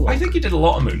do a moonwalk? I think he did a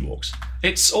lot of moonwalks.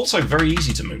 It's also very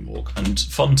easy to moonwalk and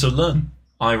fun to learn.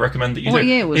 I recommend that you do. What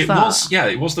year was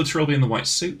that? It was the trilby in the white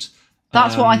suit.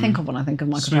 That's what I think of when I think of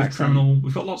Michael Smooth Jackson. Criminal.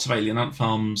 We've got lots of Alien Ant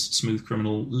Farms, Smooth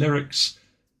Criminal, lyrics.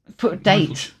 Put a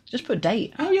date. Just put a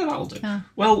date. Oh, yeah, that'll do. Yeah.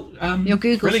 Well, your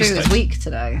Google Foo is weak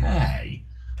today. Hey.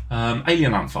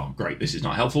 Alien Ant Farm, great. This is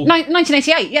not helpful.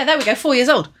 1988. Yeah, there we go. 4 years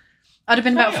old. I'd have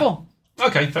been about 4.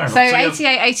 Okay, fair enough. So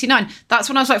 88, 89. That's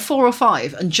when I was like 4 or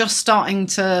 5 and just starting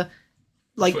to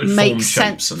make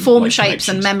sense, form shapes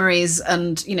and memories.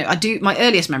 And, my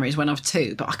earliest memories when I was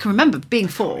 2, but I can remember being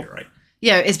 4. Right.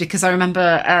 Yeah, it is, because I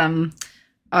remember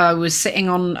I was sitting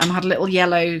on, I had a little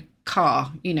yellow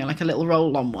car, like a little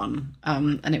roll-on one.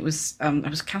 And it was a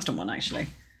cast-on one, actually.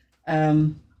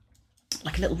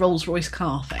 Like a little Rolls-Royce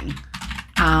car thing.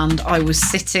 And I was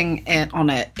sitting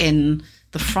on it in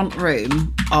the front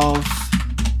room of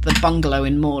the bungalow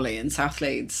in Morley in South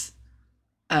Leeds.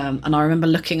 And I remember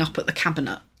looking up at the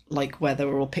cabinet, like where there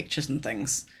were all pictures and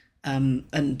things.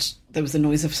 And there was the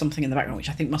noise of something in the background, which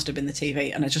I think must have been the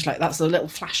TV. And it's just like, that's a little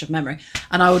flash of memory.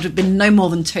 And I would have been no more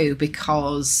than 2,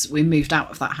 because we moved out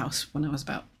of that house when I was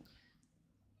about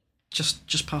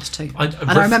just past 2.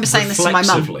 I remember saying this to my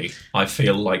mum. I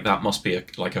feel like that must be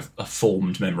a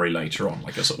formed memory later on,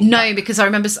 like a sort of... No, because I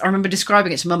remember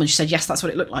describing it to mum, and she said, yes, that's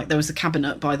what it looked like. There was a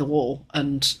cabinet by the wall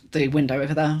and the window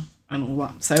over there and all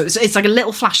that. So it's like a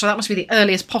little flash. So that must be the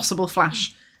earliest possible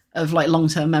flash of like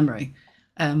long-term memory.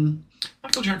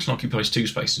 Michael Jackson occupies 2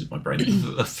 spaces in my brain.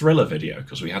 The Thriller video,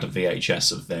 because we had a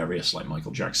VHS of various like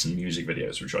Michael Jackson music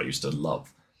videos, which I used to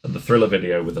love. And the Thriller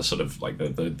video with the sort of like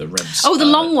the red... Oh, the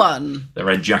long one. The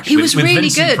red jacket. He was with really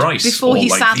Vincent good Price, before he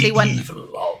sadly went...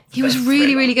 He was really,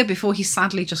 Thriller. really good before he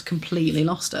sadly just completely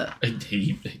lost it.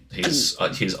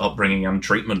 His upbringing and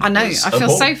treatment. I know. I feel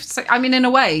so. I mean, in a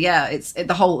way, yeah. It's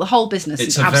the whole business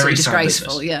is absolutely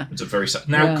disgraceful. Yeah, it's a very sad.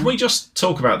 Now, can we just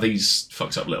talk about these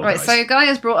fucked up little guys? Right. So, Guy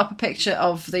has brought up a picture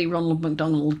of the Ronald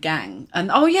McDonald gang, and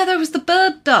there was the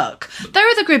bird duck. There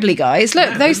are the Gribbly guys.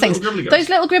 Look, those things. Those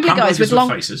little Gribbly guys with long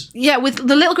faces. Yeah, with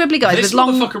the little Gribbly guys with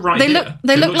long.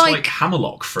 They look like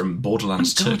Hammerlock from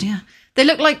Borderlands 2. Yeah. They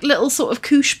look like little sort of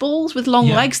koosh balls with long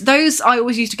legs. Those I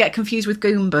always used to get confused with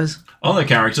Goombas. Other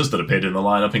characters that appeared in the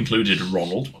lineup included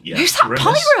Ronald. Yeah, who's that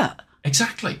pirate?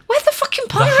 Exactly. Where'd the fucking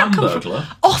pirate come from?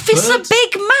 Officer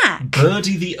Big Mac.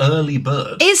 Birdie the early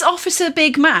bird. Is Officer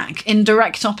Big Mac in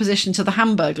direct opposition to the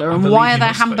Hamburglar? And why are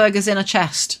there hamburgers in a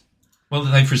chest? Well,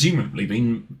 they've presumably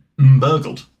been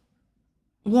burgled.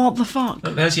 What the fuck?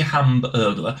 There's your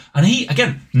Hamburglar. And he,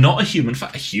 again, not a human,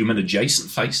 a human-adjacent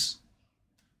face.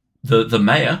 The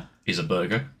mayor is a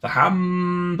burger. The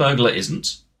Hamburglar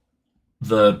isn't.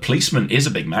 The policeman is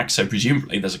a Big Mac, so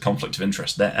presumably there's a conflict of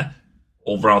interest there.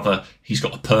 Or rather, he's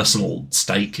got a personal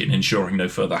stake in ensuring no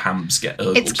further hams get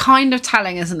urgled. It's kind of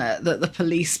telling, isn't it, that the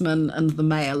policeman and the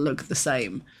mayor look the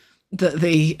same. That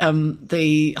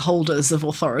the holders of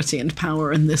authority and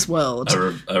power in this world are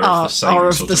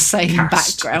of the same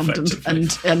background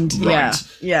and right.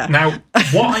 yeah. Now,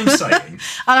 what I'm saying, and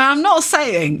I'm not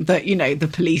saying that the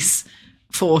police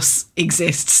force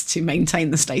exists to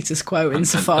maintain the status quo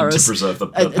insofar as to preserve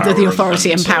the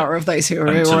authority and power of those who are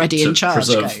already in charge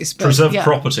goes. Preserve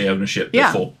property ownership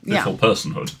before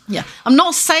personhood. Yeah, I'm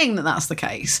not saying that that's the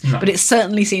case, but it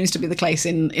certainly seems to be the case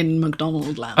in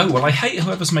McDonald land. Oh, well, I hate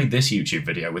whoever's made this YouTube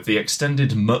video with the extended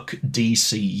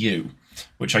McDCU,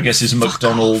 which I guess is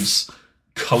McDonald's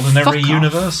culinary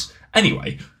universe.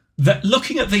 Anyway,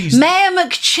 looking at these... Mayor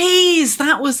McCheese,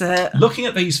 that was it. Looking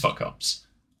at these fuck-ups...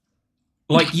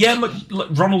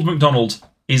 Ronald McDonald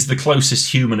is the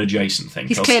closest human-adjacent thing.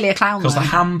 He's clearly a clown, because the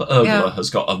Hamburglar has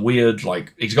got a weird,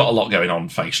 he's got a lot going on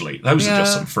facially. Those are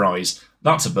just some fries.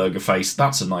 That's a burger face.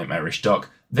 That's a nightmarish duck.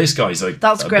 This guy's a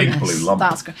big blue lump.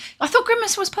 I thought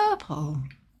Grimace was purple.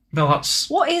 Well, that's...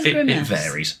 What is Grimace? It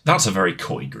varies. That's a very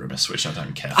coy Grimace, which I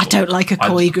don't care for. I don't like a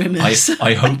coy Grimace.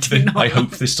 I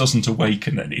hope this doesn't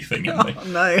awaken anything in me.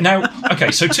 No. Now,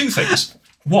 okay, so 2 things.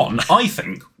 One, I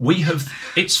think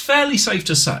it's fairly safe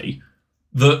to say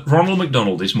that Ronald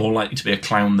McDonald is more likely to be a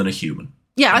clown than a human.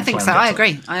 Yeah, I think so. I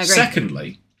agree.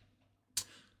 Secondly,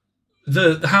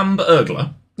 the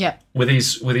Hamburglar, with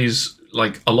his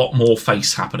a lot more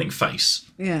face.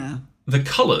 Yeah. The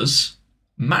colours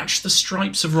match the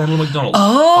stripes of Ronald McDonald.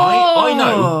 Oh, I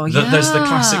know that there's the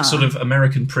classic sort of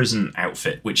American prison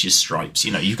outfit, which is stripes.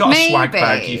 You know, you've got a swag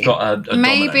bag, you've got a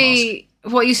domino mask.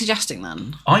 What are you suggesting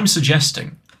then? I'm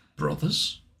suggesting,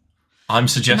 brothers. I'm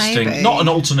suggesting not an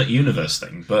alternate universe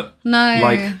thing, but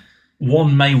like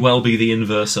one may well be the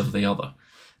inverse of the other.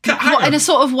 In a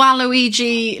sort of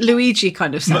Waluigi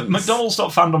kind of sense.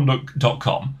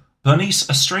 McDonald's.fandom.com. Bernice,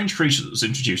 a strange creature that was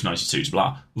introduced in 92 to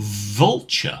blah.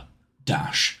 Vulture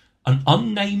dash. An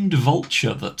unnamed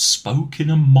vulture that spoke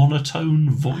in a monotone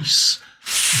voice.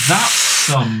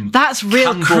 That's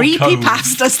real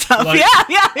creepypasta stuff. Like,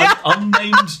 yeah.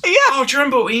 Unnamed. Oh, do you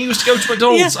remember when you used to go to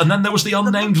McDonald's and then there was the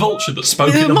unnamed vulture that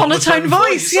spoke in a monotone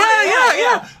voice?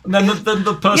 Yeah. And then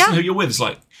the person who you're with is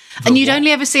like. And you'd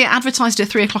only ever see it advertised at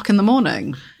 3 o'clock in the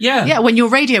morning. Yeah, when your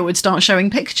radio would start showing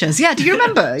pictures. Yeah, do you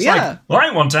remember? Like,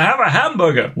 I want to have a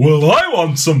hamburger. Well, I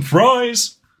want some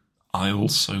fries. I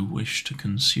also wish to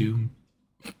consume.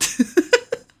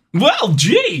 Well,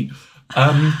 gee.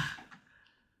 I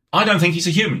don't think he's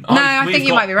a human. I think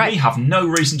you might be right. We have no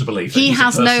reason to believe that he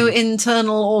has no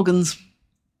internal organs.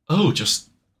 Oh, it's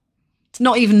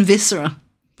not even viscera.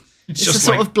 It's just a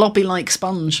sort of blobby-like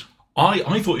sponge.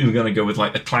 I thought you were going to go with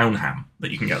like the clown ham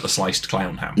that you can get, the sliced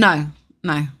clown ham. No.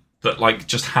 But like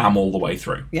just ham all the way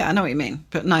through. Yeah, I know what you mean,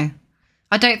 but no.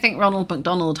 I don't think Ronald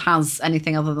McDonald has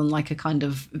anything other than like a kind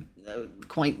of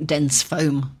quite dense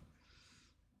foam.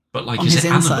 But like, is it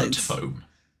animate foam?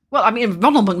 Well, I mean,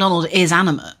 Ronald McDonald is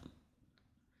animate.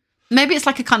 Maybe it's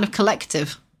like a kind of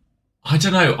collective. I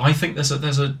don't know. I think there's a.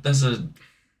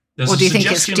 Or do you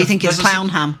think it's clown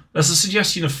ham? There's a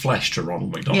suggestion of flesh to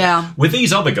Ronald McDonald. Yeah. With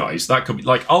these other guys, that could be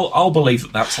like I'll believe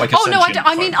that that's like a. Oh no,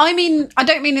 I mean I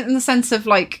don't mean it in the sense of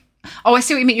like. Oh, I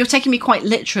see what you mean. You're taking me quite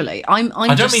literally. I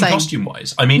don't mean costume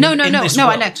wise. I mean no. I know.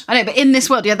 But in this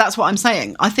world, yeah, that's what I'm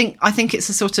saying. I think it's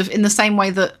a sort of in the same way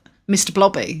that Mr.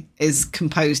 Blobby is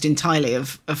composed entirely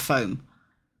of foam.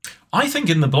 I think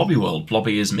in the Blobby world,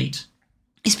 Blobby is meat.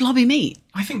 Is Blobby meat?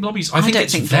 I think Blobby's. I think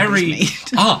it's very.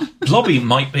 Blobby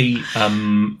might be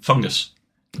fungus.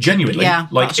 Genuinely, yeah.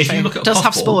 Like if you look at, it does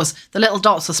have spores. The little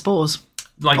dots are spores,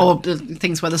 like or the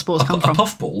things where the spores come from. A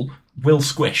puffball will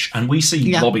squish, and we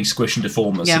see Blobby squish and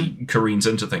deform as he careens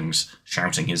into things,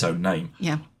 shouting his own name.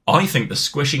 Yeah. I think the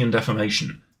squishing and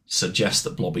deformation suggests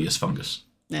that Blobby is fungus.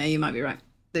 Yeah, you might be right.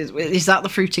 Is that the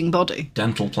fruiting body?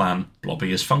 Dental plan.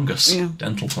 Blobby is fungus. Yeah.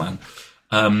 Dental plan.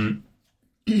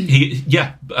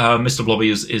 Mr. Blobby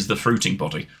is the fruiting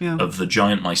body of the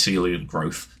giant mycelial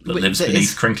growth that lives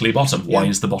beneath crinkly bottom. Why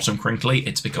is the bottom crinkly?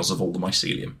 It's because of all the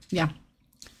mycelium. Yeah.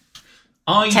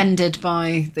 Tended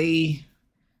by the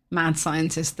mad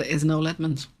scientist that is Noel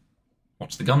Edmonds.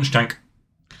 What's the gunge tank?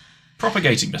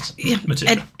 Propagating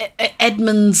material.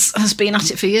 Edmonds has been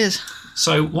at it for years.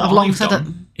 So what I've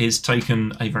done is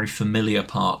taken a very familiar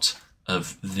part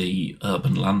of the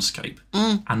urban landscape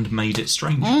and made it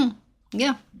strange.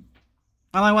 Yeah.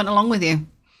 Well, I went along with you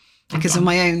because of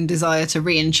my own desire to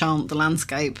re-enchant the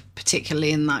landscape,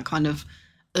 particularly in that kind of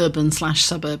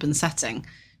urban/suburban setting,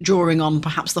 drawing on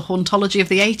perhaps the hauntology of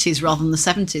the 80s rather than the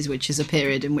 70s, which is a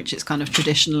period in which it's kind of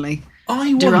traditionally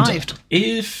derived.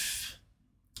 Is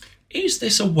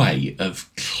this a way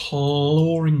of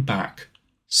clawing back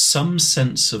some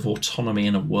sense of autonomy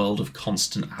in a world of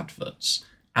constant adverts?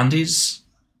 And is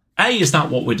that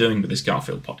what we're doing with this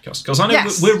Garfield podcast? Because I know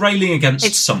we're railing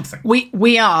against something.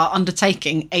 We are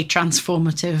undertaking a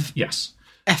transformative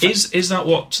effort. Is that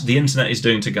what the internet is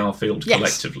doing to Garfield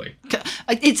collectively?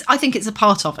 I think it's a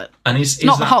part of it. And is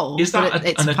not that, the whole. Is that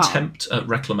an attempt at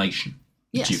reclamation?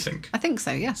 Yes, do you think? I think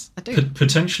so. Yes, I do.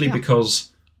 Potentially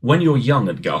because when you're young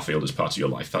and Garfield is part of your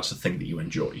life, that's a thing that you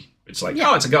enjoy. It's like,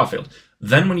 it's a Garfield.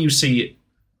 Then when you see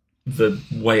the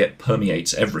way it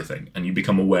permeates everything and you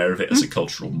become aware of it as a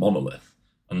cultural monolith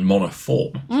and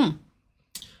monoform,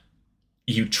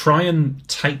 you try and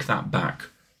take that back,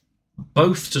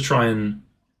 both to try and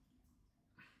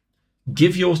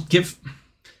give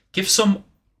some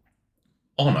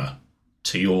honour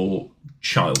to your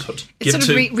childhood. It's sort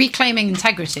of reclaiming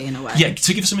integrity in a way. Yeah,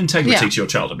 to give some integrity to your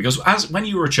childhood, because when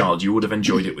you were a child, you would have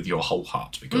enjoyed it with your whole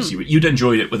heart, because you'd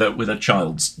enjoyed it with a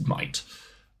child's might,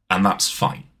 and that's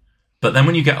fine. But then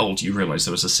when you get old, you realise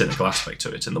there was a cynical aspect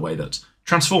to it in the way that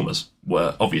Transformers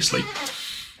were obviously.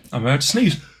 I'm about to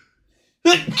sneeze.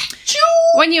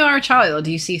 When you are a child,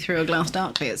 you see through a glass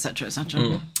darkly, etc.,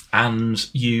 etc. And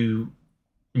you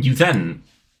then,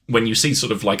 when you see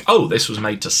sort of like, oh, this was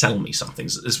made to sell me something,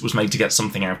 this was made to get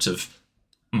something out of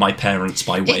my parents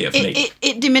by way of me.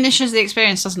 It diminishes the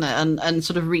experience, doesn't it? And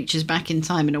sort of reaches back in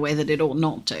time in a way that it ought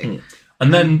not to.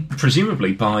 And then,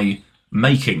 presumably, by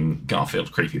making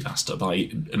Garfield Creepypasta, by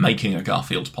making a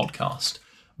Garfield podcast,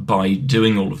 by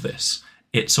doing all of this,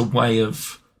 it's a way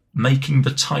of making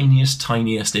the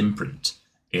tiniest imprint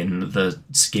in the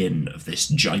skin of this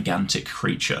gigantic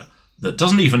creature that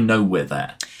doesn't even know we're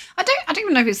there. I don't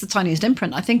even know if it's the tiniest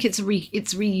imprint. I think it's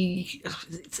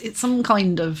some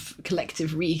kind of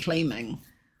collective reclaiming,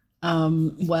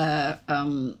 where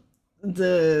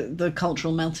the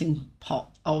cultural melting pot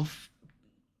of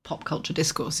pop culture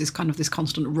discourse is kind of this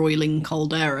constant roiling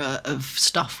caldera of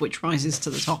stuff which rises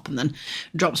to the top and then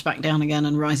drops back down again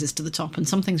and rises to the top, and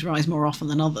some things rise more often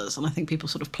than others, and I think people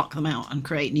sort of pluck them out and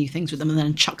create new things with them and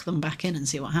then chuck them back in and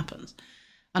see what happens.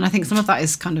 And I think some of that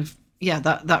is kind of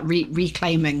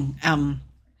reclaiming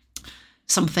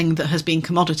something that has been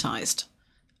commoditized,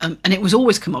 and it was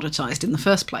always commoditized in the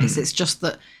first place. It's just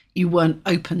that you weren't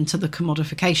open to the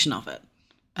commodification of it,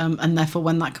 and therefore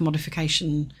when that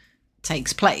commodification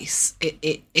takes place,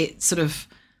 it sort of,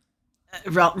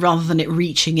 rather than it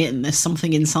reaching in, there's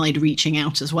something inside reaching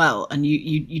out as well, and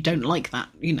you don't like that,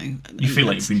 you know. You feel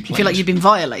like you've been played. You feel like you've been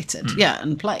violated,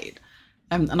 and played.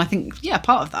 And I think,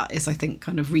 part of that is, I think,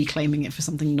 kind of reclaiming it for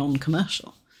something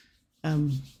non-commercial. I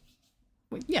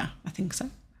think so.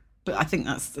 But I think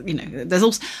that's,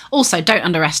 there's also don't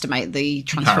underestimate the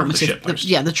transformative,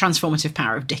 the transformative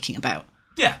power of dicking about.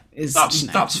 Yeah,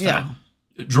 that's fair.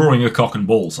 Drawing a cock and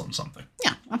balls on something.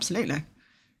 Yeah, absolutely.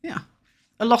 Yeah,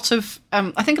 a lot of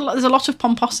I think there's a lot of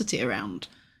pomposity around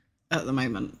at the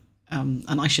moment, and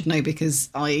I should know because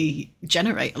I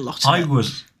generate a lot of it. I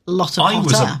was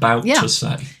about to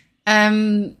say,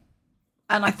 and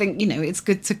I think it's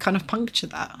good to kind of puncture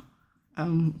that.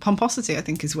 Pomposity, I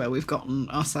think, is where we've gotten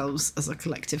ourselves as a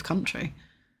collective country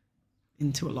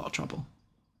into a lot of trouble.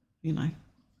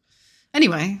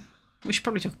 Anyway, we should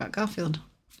probably talk about Garfield.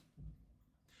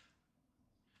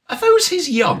 Are those his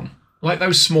young? Like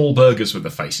those small burgers with the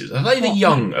faces? Are they the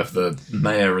young of the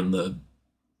mayor and the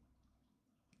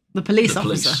police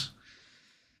officer?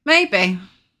 Maybe.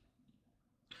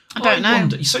 I don't know.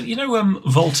 Wonder. So,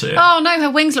 Voltaire. Oh, no, her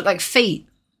wings look like feet.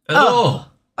 Oh.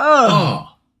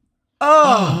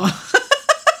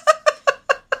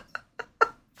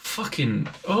 Fucking,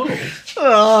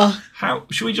 How,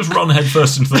 should we just run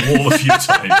headfirst into the wall a few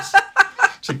times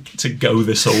to go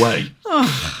this away?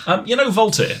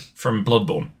 Voltaire from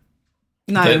Bloodborne?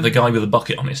 No. The guy with a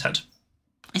bucket on his head.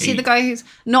 Is he the guy who's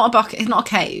not a bucket, he's not a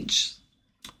cage?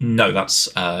 No, that's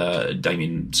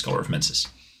Damien, Scholar of Mensis.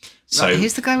 So right,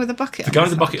 who's the guy with the bucket? The guy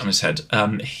with the bucket on his head.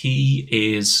 He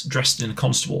is dressed in a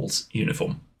constable's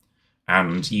uniform,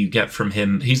 and you get from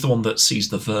him. He's the one that sees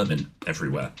the vermin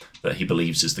everywhere that he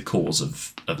believes is the cause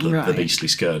of the beastly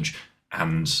scourge.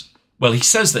 And well, he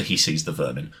says that he sees the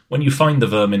vermin. When you find the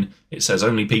vermin, it says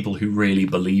only people who really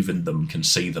believe in them can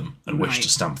see them and wish to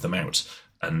stamp them out.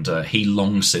 And he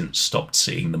long since stopped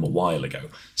seeing them a while ago.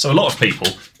 So a lot of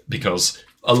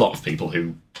people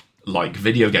who like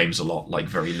video games a lot, like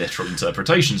very literal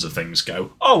interpretations of things,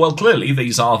 go, oh, well, clearly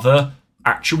these are the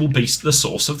actual beast, the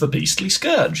source of the beastly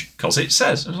scourge, because it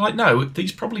says. And it's like, no,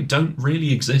 these probably don't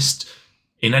really exist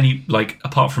in any,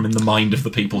 apart from in the mind of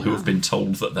the people who have been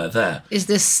told that they're there. Is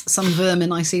this some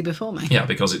vermin I see before me? Yeah,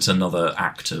 because it's another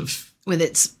act of... With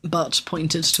its butt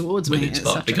pointed towards me. With its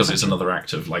butt, because it's another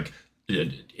act of,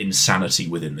 insanity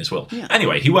within this world. Yeah.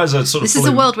 Anyway, he wears a sort of... This is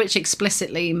a world which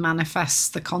explicitly manifests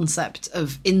the concept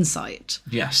of insight.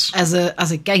 Yes. As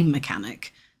a game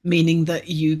mechanic, meaning that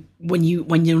when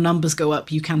your numbers go up,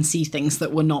 you can see things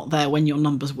that were not there when your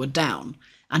numbers were down,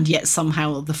 and yet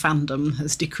somehow the fandom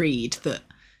has decreed that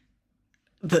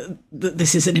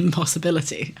this is an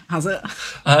impossibility, has it?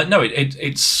 No,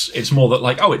 it's more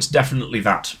that it's definitely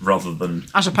that rather than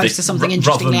as opposed to something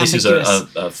interestingly rather than this ambiguous.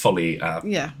 Is a folly.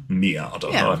 Mia, I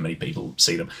don't know how many people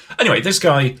see them. Anyway, this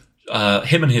guy,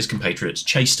 him and his compatriots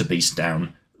chased a beast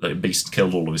down. The beast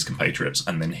killed all of his compatriots,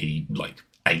 and then he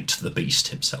ate the beast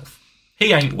himself.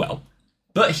 He ain't well,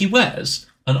 but he wears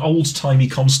an old-timey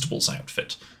constable's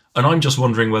outfit, and I'm just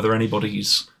wondering whether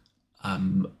anybody's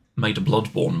made a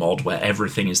Bloodborne mod where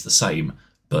everything is the same,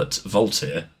 but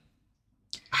Voltaire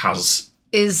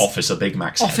is Officer Big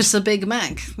Mac's Officer head. Big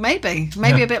Mac, maybe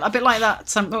a bit like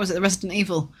that. What was it, the Resident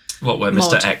Evil? What, where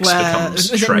Mr. X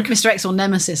becomes Shrek? Mr. X or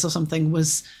Nemesis or something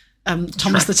was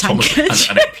Thomas the Tank Engine.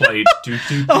 And it played.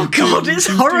 Oh God, it's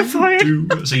horrifying.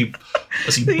 As he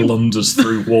blunders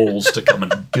through walls to come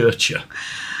and girt you.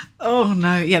 Oh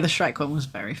no, yeah, the Shrek one was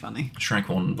very funny. Shrek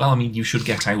one, well, I mean, you should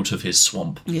get out of his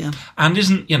swamp. Yeah. And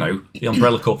isn't, the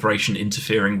Umbrella Corporation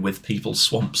interfering with people's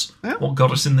swamps what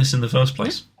got us in this in the first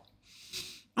place?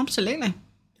 Yeah. Absolutely.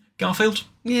 Garfield?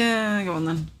 Yeah, go on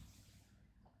then.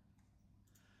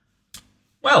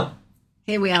 Well,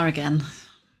 Here we are again.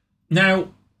 Now,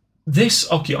 this...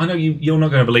 Okay, I know you're not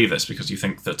going to believe this because you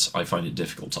think that I find it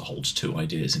difficult to hold two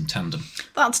ideas in tandem.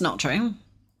 That's not true.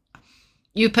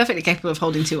 You're perfectly capable of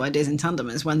holding two ideas in tandem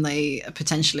is when they are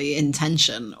potentially in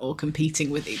tension or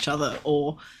competing with each other,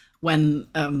 or when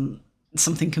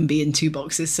something can be in two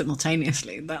boxes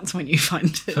simultaneously. That's when you find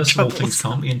it First of all, things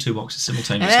can't be in two boxes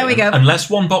simultaneously. There we go. Unless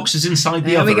one box is inside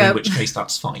the other, in which case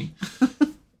that's fine.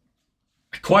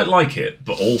 I quite like it,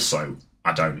 but also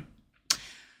I don't.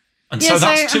 And so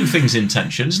that's two things in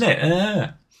tension, isn't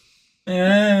it?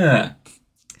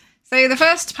 So the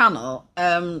first panel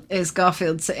is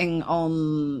Garfield sitting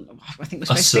on, I think we're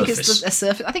supposed to think it's a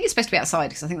surface. I think it's supposed to be outside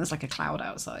because I think there's like a cloud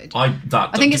outside. I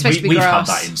think it's supposed to be grass.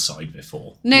 We've had that inside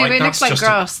before. No, but it looks like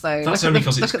grass though. That's only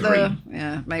because it's green.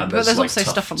 Yeah, maybe. But there's also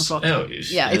stuff on the floor. Oh,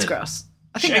 it's grass.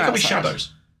 I think it could be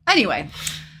shadows. Anyway,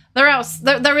 they're out.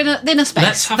 They're in a space.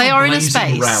 Let's have they are in a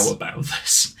space. Row about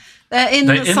this. They're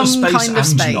in some kind of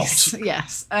space. Not.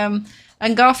 Yes.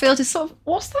 And Garfield is sort of,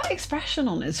 what's that expression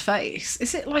on his face?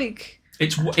 Is it like...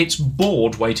 It's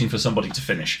bored waiting for somebody to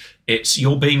finish. It's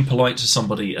you're being polite to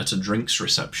somebody at a drinks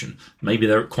reception. Maybe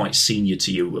they're quite senior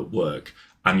to you at work,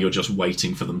 and you're just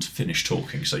waiting for them to finish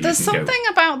talking so you There's can go... There's something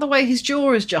about the way his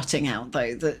jaw is jutting out,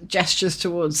 though, that gestures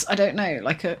towards, I don't know,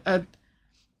 like a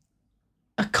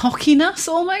cockiness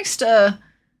almost.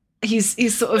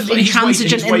 He's sort of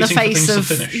intransigent in the face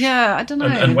of... Yeah, I don't know.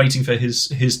 And waiting for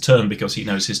his turn because he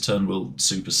knows his turn will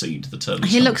supersede the turn.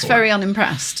 He looks very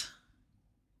unimpressed.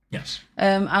 Yes.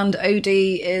 And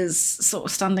Odie is sort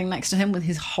of standing next to him with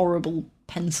his horrible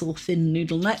pencil-thin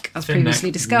noodle neck, as previously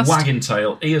discussed. Wagging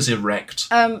tail, ears erect,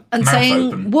 and mouth saying,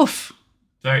 open. Woof.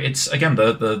 It's, again,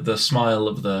 the smile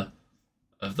of the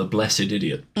blessed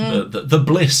idiot. The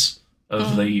bliss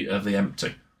of the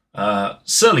empty.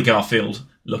 Surly Garfield...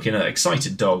 looking at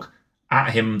excited dog.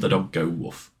 At him, the dog go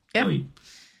woof. Yep. And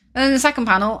in the second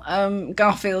panel,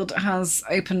 Garfield has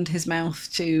opened his mouth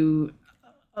to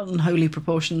unholy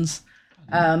proportions.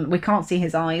 We can't see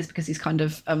his eyes because he's kind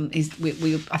of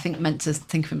we I think meant to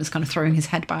think of him as kind of throwing his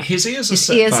head back. His ears are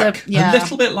set back. A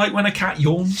little bit like when a cat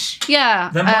yawns.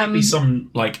 Yeah. There might be some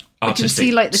like artistic. You can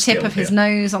see like the tip of his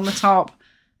nose on the top,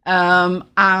 and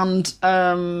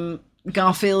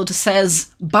Garfield says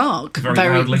 "bark" very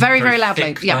loudly. Very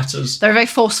loudly. Yeah, letters. There are very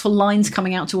forceful lines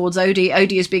coming out towards Odie.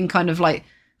 Odie is being kind of like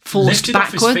forced lifted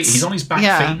backwards. Off his feet. He's on his back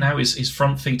feet now. His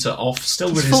front feet are off.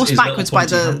 Still with forced his backwards by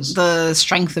hands. the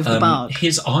strength of the bark.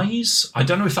 His eyes. I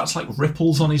don't know if that's like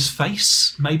ripples on his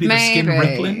face. Maybe the skin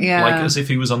rippling, like as if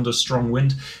he was under strong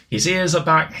wind. His ears are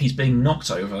back. He's being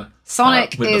knocked over.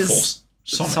 Sonic with is. The force.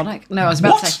 Sonic? No, I was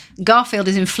about to say Garfield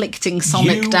is inflicting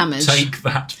Sonic damage. Take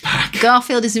that back.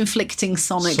 Garfield is inflicting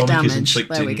Sonic damage. Is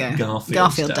inflicting there we go.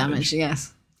 Garfield damage,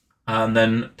 yes. And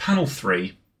then panel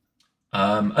 3,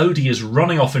 Odie is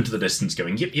running off into the distance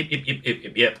going yip, yip, yip, yip, yip,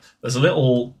 yip, yip. There's a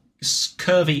little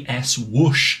curvy S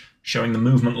whoosh showing the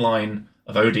movement line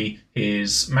of Odie.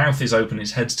 His mouth is open,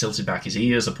 his head's tilted back, his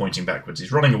ears are pointing backwards.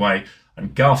 He's running away,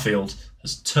 and Garfield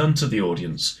has turned to the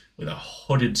audience with a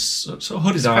hooded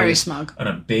eyes very smug. And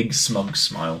a big smug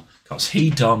smile. Because he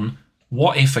done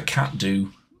what if a cat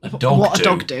do, a dog do. What a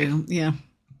dog do, yeah.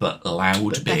 But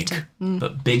loud, big.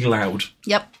 But big, loud.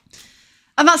 Yep.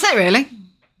 And that's it, really.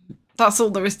 That's all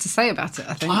there is to say about it,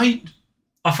 I think.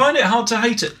 I find it hard to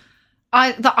hate it.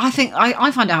 I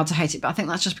find it hard to hate it, but I think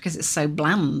that's just because it's so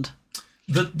bland.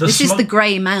 This is the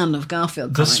grey man of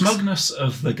Garfield comics. The smugness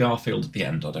of the Garfield at the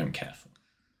end I don't care for.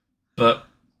 But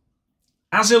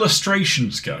as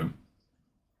illustrations go,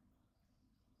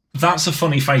 that's a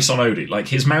funny face on Odie. Like,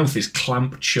 his mouth is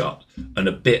clamped shut and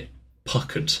a bit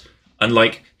puckered. And,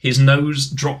 like, his nose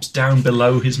drops down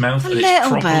below his mouth and it's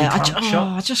properly clamped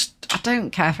shut. I don't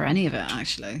care for any of it,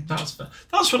 actually. That's fair.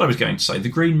 That's what I was going to say. The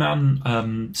Green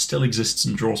Man still exists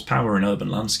and draws power in urban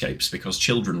landscapes because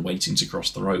children waiting to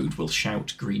cross the road will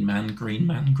shout, "Green Man, Green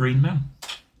Man, Green Man."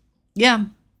 Yeah.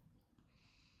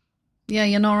 Yeah,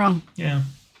 you're not wrong. Yeah.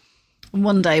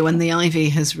 One day when the ivy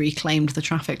has reclaimed the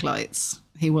traffic lights,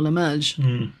 he will emerge.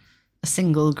 A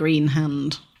single green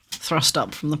hand thrust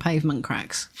up from the pavement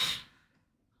cracks,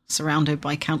 surrounded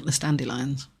by countless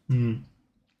dandelions. Anything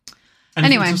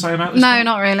to say about this? No,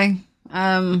 not really.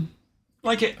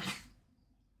 Like it.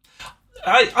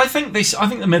 I think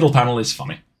the middle panel is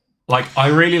funny. Like, I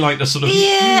really like the sort of...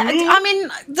 Yeah, I mean,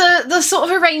 the sort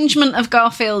of arrangement of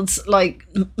Garfield's, like,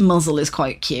 muzzle is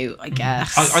quite cute, I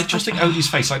guess. I just think Odie's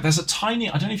face, like, there's a tiny...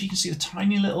 I don't know if you can see the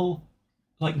tiny little,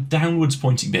 like, downwards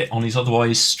pointing bit on his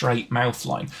otherwise straight mouth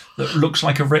line that looks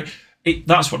like a...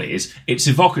 That's what it is. It's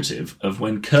evocative of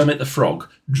when Kermit the Frog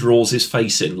draws his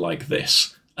face in like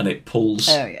this and it pulls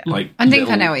like. I think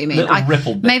I know what you mean.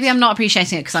 Ripple bits. Maybe I'm not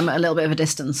appreciating it because I'm at a little bit of a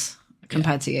distance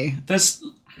compared to you. But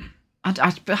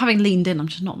having leaned in, I'm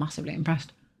just not massively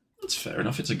impressed. That's fair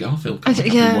enough. It's a Garfield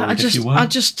comic. I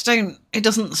just don't. It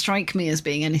doesn't strike me as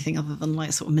being anything other than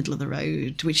like sort of middle of the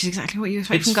road, which is exactly what you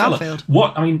expect from Garfield.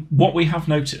 What we have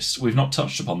noticed, we've not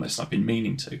touched upon this. I've been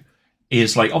meaning to,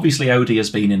 is like obviously Odie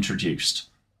has been introduced.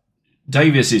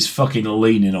 Davies is fucking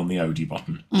leaning on the Odie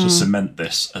button to cement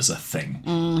this as a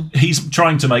thing. He's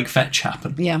trying to make fetch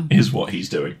happen. Yeah, is what he's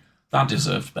doing. That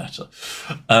deserved better.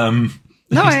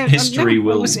 History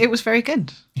will. It was very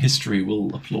good. History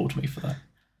will applaud me for that.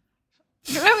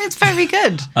 No, it's very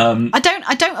good.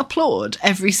 I don't applaud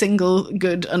every single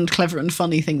good and clever and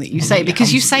funny thing that you say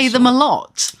because you say them a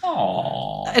lot.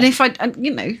 Aww. And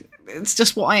it's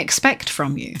just what I expect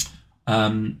from you.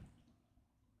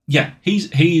 Yeah,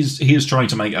 he is trying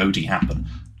to make Odie happen,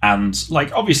 and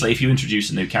like obviously, if you introduce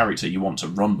a new character, you want to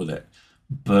run with it.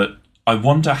 But I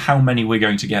wonder how many we're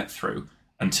going to get through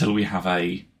until we have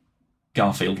a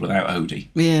Garfield without Odie.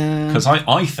 Yeah, because I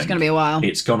think it's going to be a while.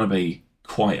 It's going to be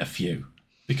quite a few.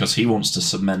 Because he wants to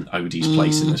cement Odie's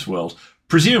place in this world.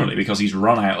 Presumably because he's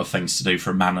run out of things to do for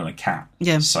a man and a cat.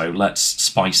 Yeah. So let's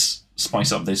spice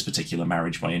up this particular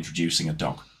marriage by introducing a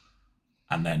dog.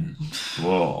 And then,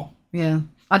 whoa. Yeah.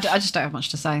 I just don't have much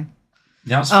to say.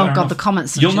 That's fair enough. The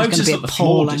comments You'll notice that the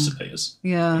floor disappears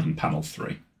in panel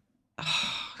 3.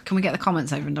 Can we get the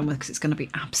comments over and done with? Because it's going to be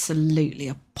absolutely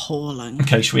appalling.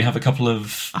 Okay, should we have a couple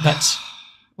of bets?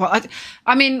 Well,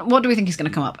 I mean, what do we think is going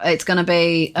to come up? It's going to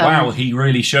be... wow, he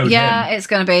really showed him. Yeah, it's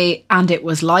going to be, and it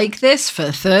was like this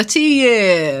for 30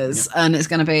 years. Yep. And it's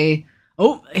going to be,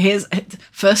 here's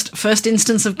first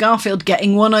instance of Garfield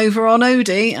getting one over on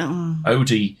Odie. Oh.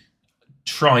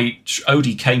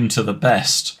 Odie came to the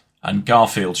best, and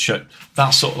Garfield showed...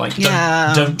 That's sort of like,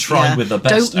 don't try with the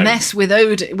best. Don't mess with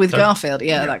Garfield.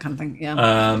 Yeah, that kind of thing,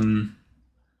 yeah.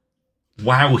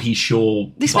 Wow, he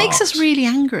sure. This makes us really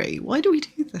angry. Why do we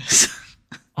do this?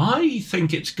 I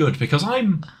think it's good because I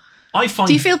find.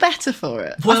 Do you feel better for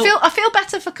it? Well, I feel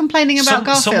better for complaining about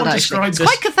Garfield. Actually, it's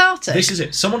quite cathartic. This is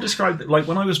it. Someone described it like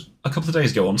when I was a couple of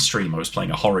days ago on stream. I was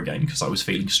playing a horror game because I was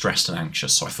feeling stressed and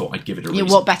anxious, so I thought I'd give it a reason.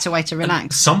 What better way to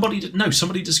relax? Somebody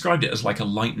described it as like a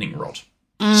lightning rod.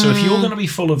 So if you're going to be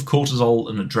full of cortisol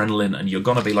and adrenaline, and you're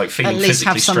going to be like feeling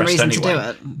physically stressed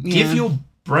anyway, give your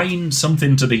brain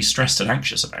something to be stressed and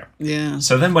anxious about. Yeah.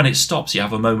 So then when it stops, you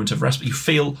have a moment of rest. You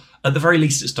feel, at the very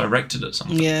least, it's directed at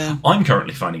something. Yeah. I'm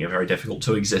currently finding it very difficult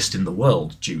to exist in the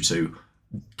world due to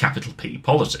capital P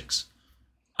politics.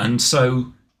 And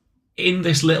so in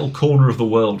this little corner of the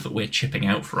world that we're chipping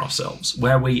out for ourselves,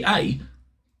 where we,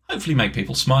 hopefully make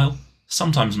people smile,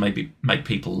 sometimes maybe make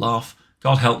people laugh,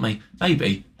 God help me,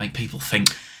 maybe make people think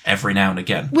every now and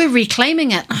again. We're reclaiming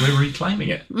it.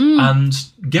 And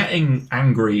getting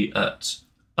angry at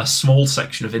a small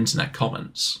section of internet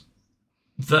comments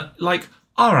that, like,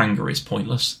 our anger is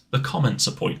pointless, the comments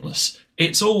are pointless.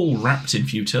 It's all wrapped in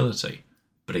futility,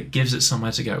 but it gives it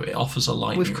somewhere to go. It offers a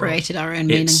lightning We've created our own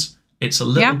meaning. It's a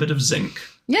little bit of zinc.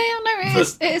 It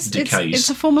is. It's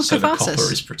a form of catharsis. The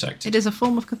copper is protected. It is a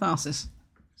form of catharsis.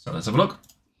 So let's have a look.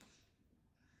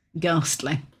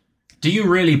 Ghastly. Do you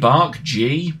really bark,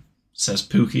 G? Says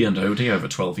Pookie and Odie over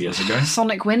 12 years ago.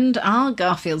 Sonic Wind,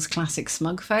 Garfield's classic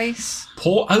smug face.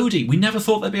 Poor Odie. We never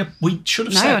thought there'd be a... We should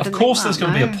have said, of course there's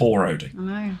going to be a poor Odie.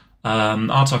 I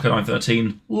know.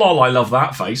 Artucker913, lol, I love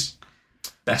that face.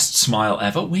 Best smile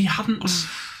ever. We hadn't...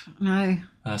 No.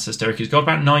 Says Derek, he's got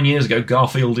about 9 years ago.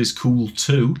 Garfield is cool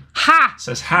too. Ha!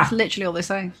 Says ha. That's literally all they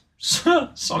say.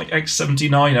 Sonic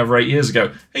X79 over 8 years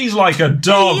ago. He's like a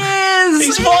dog. He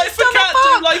is. He's what if a cat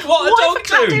do like what a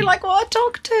dog do. Do like what a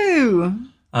dog do.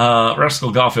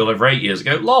 Rascal Garfield over 8 years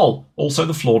ago. Lol. Also,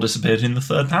 the floor disappeared in the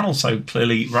third panel, so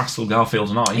clearly Rascal Garfield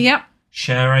and I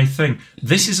share a thing.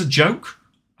 This is a joke,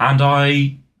 and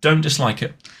I don't dislike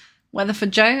it. Whether for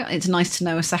Joe, it's nice to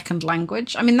know a second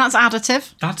language. I mean, that's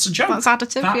additive. That's a joke. That's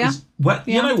additive,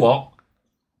 You know what?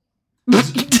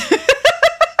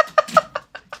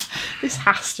 This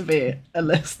has to be a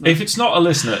listener. If it's not a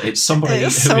listener, it's somebody who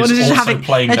is also playing their own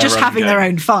game. They're just having their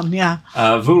own fun, yeah.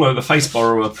 Vulo, the Face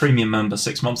Borrower, premium member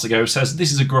 6 months ago, says,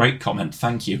 this is a great comment,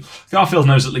 thank you. Garfield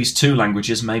knows at least 2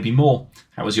 languages, maybe more.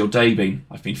 How has your day been?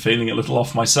 I've been feeling a little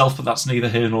off myself, but that's neither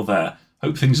here nor there.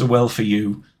 Hope things are well for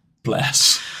you.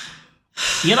 Bless.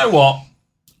 You know what?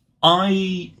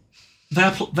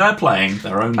 They're playing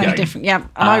their own game. Different, yeah.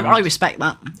 And I respect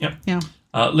that. Yep. Yeah.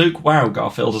 Luke, wow,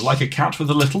 Garfield is like a cat with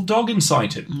a little dog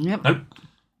inside him. Yep. Nope.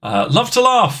 Love to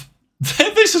laugh.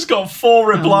 This has got 4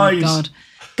 replies. Oh my God.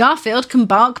 Garfield can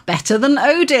bark better than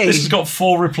Odie. This has got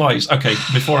 4 replies. Okay,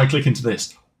 before I click into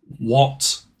this,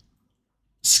 what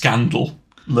scandal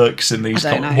lurks in these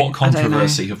what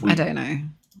controversy have we... I don't know.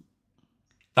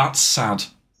 That's sad,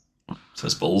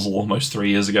 says Balzel almost 3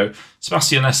 years ago.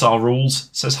 Sebastian SR Rules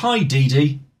says, hi, Dee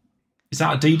Dee. Is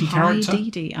that a Dee Dee character? Hi,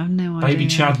 Dee Dee. Oh, no idea. Baby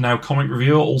Chad, now comic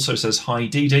reviewer, also says, hi,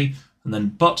 Dee Dee. And then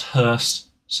Butt Hurst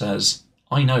says,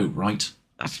 I know, right?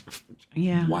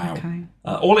 Yeah. Wow. Okay.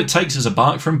 All it takes is a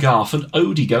bark from Garth and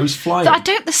Odie goes flying.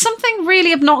 There's something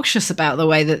really obnoxious about the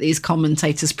way that these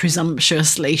commentators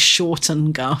presumptuously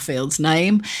shorten Garfield's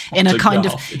name in a kind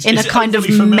of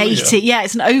matey. Yeah,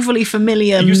 it's an overly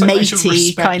familiar,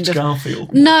 matey kind of.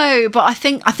 Garfield. No, but I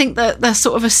think that they're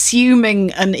sort of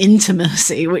assuming an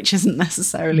intimacy which isn't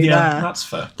necessarily there. Yeah, that's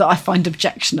fair. That I find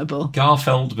objectionable.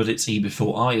 Garfeld, but it's E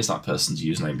before I is that person's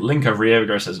username. Link over here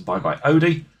ago says bye bye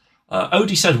Odie.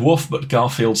 Odie said woof, but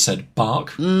Garfield said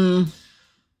bark.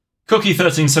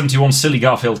 Cookie1371, silly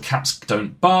Garfield, cats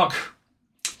don't bark.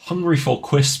 Hungry for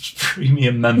Quisps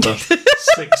premium member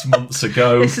 6 months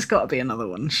ago. This has got to be another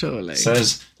one, surely.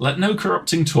 Says, let no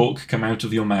corrupting talk come out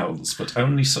of your mouths, but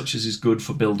only such as is good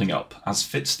for building up, as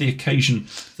fits the occasion,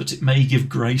 that it may give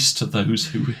grace to those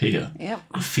who hear. Yep.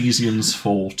 Ephesians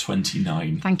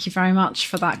 4:29. Thank you very much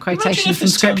for that quotation from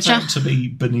this Scripture. Turns out to be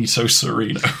Benito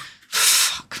Cereno.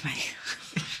 Fuck me.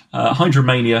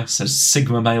 Hydromania says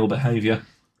Sigma male behaviour.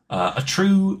 A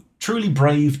truly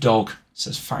brave dog,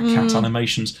 says Fat Cat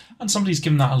Animations. And somebody's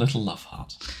given that a little love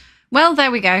heart. Well,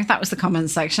 there we go. That was the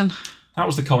comments section. That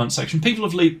was the comment section. People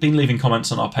have been leaving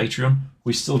comments on our Patreon.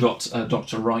 We've still got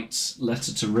Dr. Wright's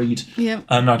letter to read. Yeah.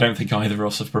 And I don't think either of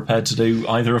us have prepared to do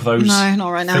either of those No,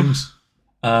 not right now. things.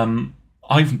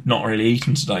 I've not really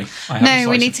eaten today. No,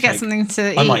 we need to get something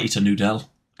to eat. I might eat a noodle.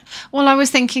 Well, I was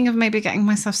thinking of maybe getting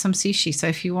myself some sushi. So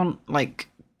if you want,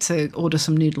 to order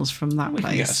some noodles from that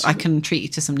place, I can treat you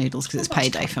to some noodles because it's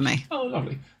payday for me. Oh,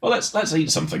 lovely. Well, let's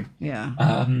eat something.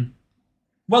 Yeah.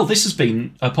 Well, this has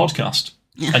been a podcast,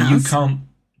 and you can't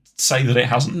say that it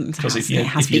hasn't, because if you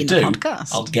do,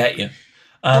 I'll get you.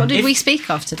 What did we speak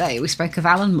of today? We spoke of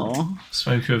Alan Moore.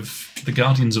 Spoke of the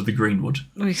Guardians of the Greenwood.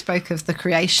 We spoke of the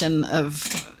creation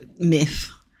of myth.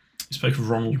 We spoke of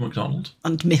Ronald McDonald.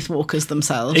 And Mythwalkers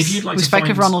themselves. If you'd like we spoke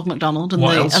of Ronald McDonald and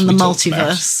the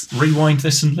multiverse. Rewind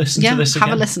this and listen to this again.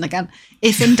 Have a listen again.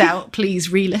 If in doubt, please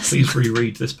re-listen. Please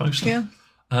reread this post. Yeah.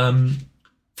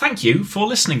 Thank you for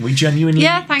listening. We genuinely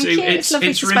thank you. It's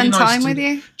lovely to spend time with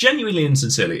you. Genuinely and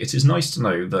sincerely, it is nice to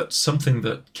know that something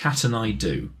that Kat and I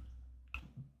do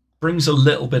brings a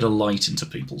little bit of light into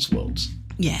people's worlds.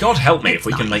 Yeah. God help me if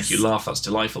we can make you laugh, that's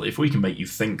delightful. If we can make you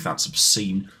think, that's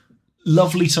obscene.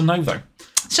 Lovely to know, though.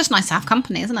 It's just nice to have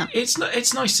company, isn't it? It's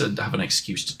nice to have an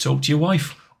excuse to talk to your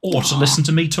wife, or to listen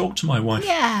to me talk to my wife,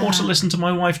 or to listen to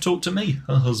my wife talk to me,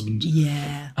 her husband.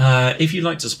 Yeah. If you'd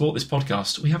like to support this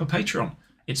podcast, we have a Patreon.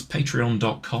 It's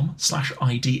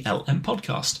patreon.com/IDLM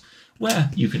podcast, where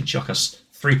you can chuck us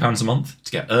 £3 a month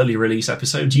to get early release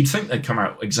episodes. You'd think they'd come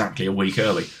out exactly a week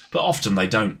early, but often they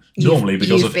don't. Normally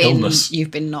because of illness. You've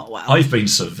been not well. I've been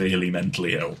severely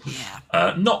mentally ill. Yeah.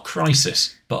 Not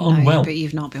crisis, but unwell. But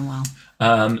you've not been well.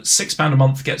 £6 a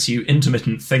month gets you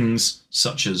intermittent things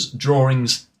such as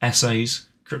drawings, essays,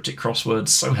 cryptic crosswords.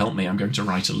 So help me, I'm going to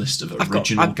write a list of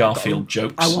original Garfield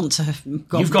jokes. I want to have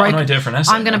You've got an idea for an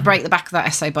essay. I'm going to break the back of that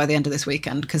essay by the end of this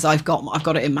weekend because I've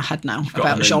got it in my head now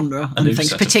about genre and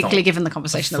things, particularly given the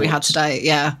conversation that we had today.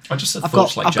 Yeah, I just said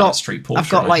thoughts like Janet Street Portrait.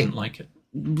 I've got I didn't like it.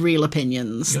 Real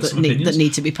opinions that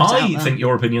need to be put out there. I think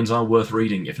your opinions are worth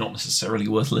reading, if not necessarily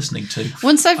worth listening to.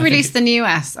 Once I've released the new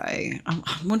essay, I'm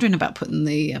wondering about putting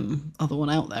the other one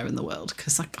out there in the world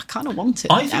because I kind of want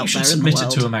it. I think you should submit it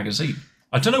to a magazine.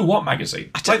 I don't know what magazine.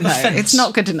 I don't know. The Fence. It's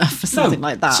not good enough for something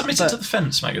like that. Submit it to the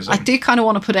Fence magazine. I do kind of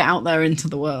want to put it out there into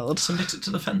the world. Submit it to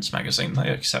the Fence magazine. They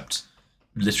accept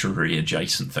literary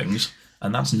adjacent things.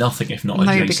 And that's nothing if not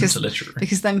adjacent to literary.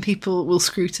 Because then people will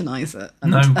scrutinise it.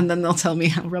 And then they'll tell me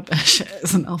how rubbish it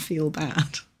is and I'll feel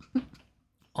bad.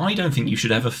 I don't think you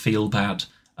should ever feel bad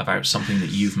about something that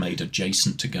you've made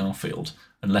adjacent to Garfield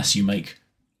unless you make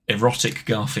erotic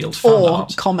Garfield fan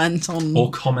art. Or comment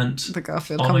the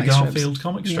Garfield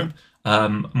comic strip.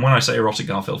 And when I say erotic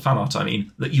Garfield fan art, I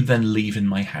mean that you then leave in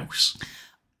my house.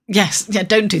 Yes,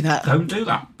 don't do that. Don't do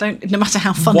that. No matter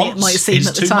how funny it might seem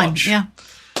at the time. Much. Yeah.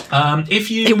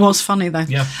 It was funny though.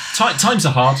 Yeah, times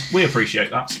are hard. We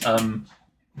appreciate that.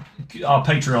 Our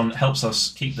Patreon helps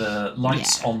us keep the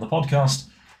lights on the podcast.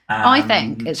 I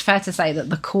think it's fair to say that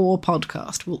the core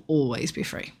podcast will always be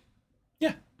free.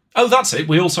 Yeah. Oh, that's it.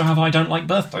 We also have I Don't Like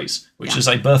Birthdays, which is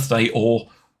a birthday or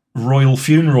royal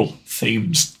funeral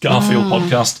themed Garfield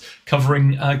podcast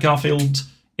covering Garfield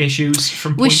issues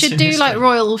from We points should in do history. like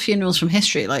royal funerals from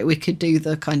history. Like we could do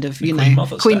the kind of, Queen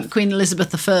Mother's death. Queen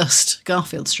Elizabeth I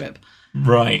Garfield strip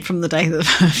Right. from the day of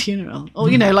her funeral. Or,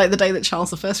 like the day that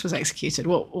Charles I was executed.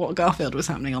 What Garfield was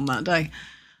happening on that day.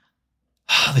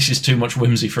 This is too much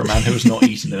whimsy for a man who has not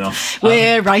eaten enough.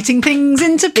 We're writing things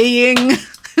into being.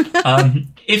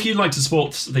 If you'd like to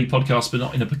support the podcast, but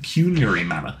not in a pecuniary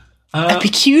manner, A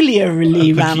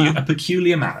peculiarly manner. a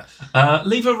peculiar manner,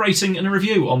 leave a rating and a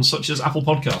review on such as Apple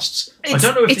Podcasts. I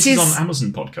don't know if this is on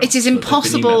Amazon Podcasts. It is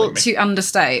impossible to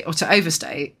understate or to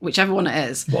overstate, whichever one it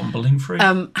is, Wombling free.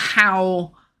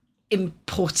 how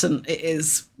important it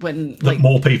is when that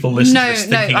more people listen to this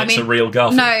thinking it's a real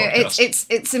Garfield podcast.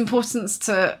 it's importance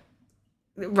to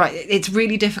it's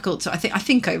really difficult to I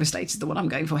think overstated the one I'm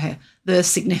going for here, the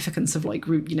significance of like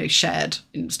shared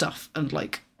and stuff, and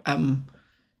like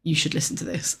you should listen to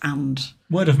this, and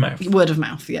word of mouth,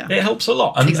 yeah, it helps a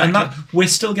lot, and, exactly. and that we're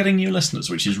still getting new listeners,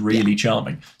 which is really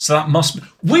charming. So that must be,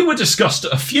 we were discussed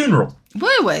at a funeral.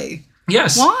 Were we?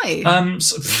 Yes. Why?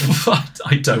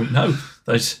 I don't know.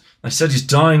 They said his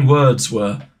dying words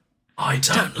were, "I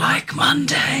don't like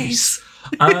Mondays."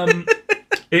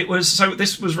 It was so.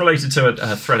 This was related to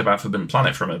a thread about Forbidden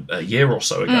Planet from a year or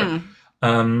so ago.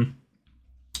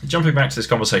 Jumping back to this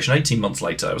conversation, 18 months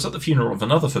later, I was at the funeral of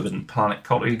another Forbidden Planet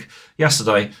colleague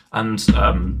yesterday, and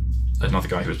another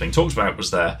guy who was being talked about was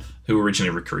there, who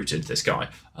originally recruited this guy.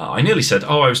 I nearly said,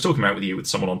 I was talking about with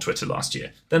someone on Twitter last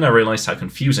year. Then I realised how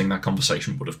confusing that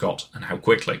conversation would have got, and how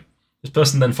quickly. This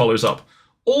person then follows up.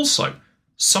 Also,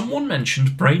 someone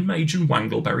mentioned Brain Mage and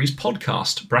Wangleberry's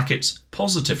podcast, brackets,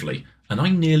 positively, and I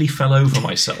nearly fell over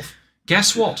myself.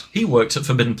 Guess what? He worked at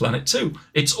Forbidden Planet too.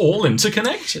 It's all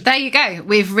interconnected. There you go.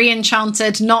 We've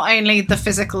re-enchanted not only the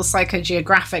physical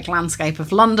psychogeographic landscape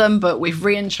of London, but we've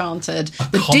re-enchanted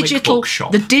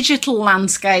the digital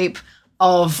landscape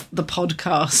of the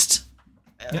podcast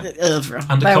oeuvre.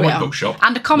 And a comic book shop.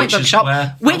 And a comic book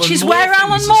shop, which is where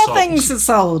Alan Moore things are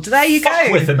sold. There you go.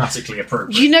 We're thematically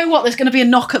appropriate. You know what? There's going to be a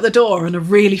knock at the door, and a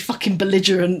really fucking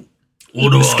belligerent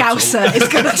Scouser is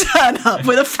going to turn up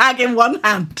with a fag in one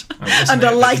hand and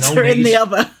a lighter in the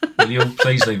other. Will you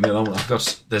please leave me alone?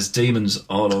 There's demons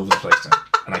all over the place now,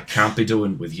 and I can't be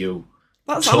doing with you.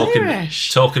 That's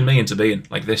talking me into being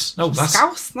like this. No, that's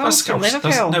Scouse. No, that's Scouse.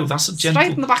 That's a gentle.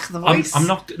 Straight in the back of the voice. I'm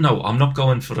not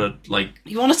going for a like.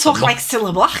 You want to talk like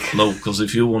Cilla Black? No, because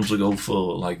if you want to go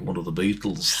for like one of the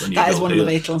Beatles, then that is one of the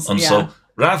Beatles. And yeah. so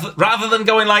rather than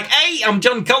going like, "Hey, I'm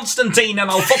John Constantine, and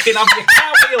I'll fucking have your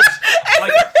car wheels."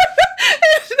 Like,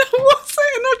 what's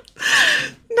it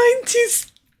in a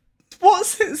 90s?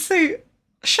 What's it suit?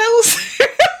 Shell suit.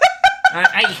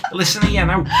 Hey, listen here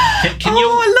now. Can you?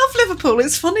 I love Liverpool.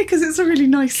 It's funny because it's a really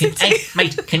nice city. Hey,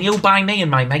 mate, can you buy me and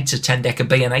my mates a 10-decker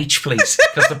B&H, please?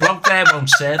 Because the bloke there won't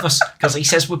serve us because he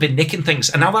says we've been nicking things.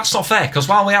 And now that's not fair because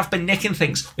while we have been nicking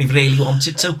things, we've really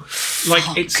wanted to. Like,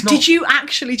 it's not... Did you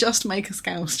actually just make a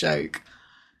Scouse joke?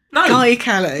 No. Guy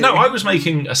Kelly? No, I was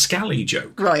making a Scally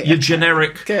joke. Right. Your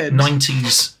generic Good.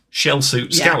 90s shell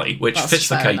suit Scally, which fits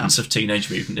the cadence enough. of Teenage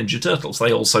Mutant Ninja Turtles.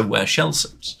 They also wear shell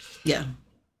suits. Yeah.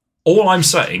 All I'm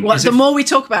saying is... the more we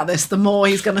talk about this, the more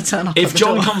he's going to turn up If at the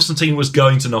John door. Constantine was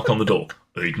going to knock on the door,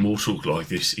 he'd more talk like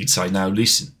this. He'd say, now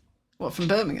listen. What, from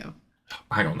Birmingham?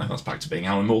 Hang on, now that's back to being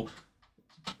Alan Moore.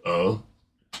 Oh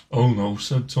no,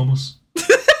 said Thomas.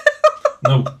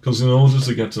 No, because in order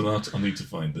to get to that, I need to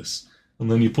find this. And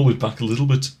then you pull it back a little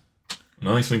bit. And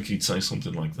I think he'd say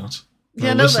something like that.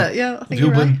 Yeah, a little bit. Yeah, I think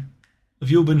you're right. Have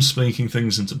you been speaking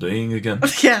things into being again?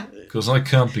 Yeah. Because I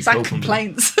can't be coping.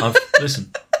 Complaints.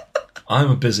 Listen, I'm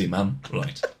a busy man,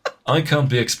 right? I can't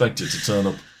be expected to turn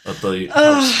up at the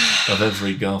house of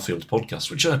every Garfield podcast,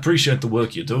 which I appreciate the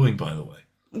work you're doing, by the way.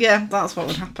 Yeah, that's what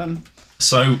would happen.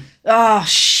 So... Oh,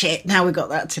 shit. Now we've got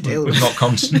that to deal with. We've got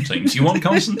Constantines. You want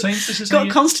Constantines? This is got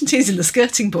Constantines in the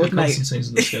skirting board, mate. Constantines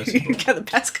in the skirting board. Get the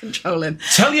pest control in.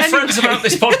 Tell your friends about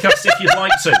this podcast if you'd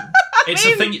like to. It's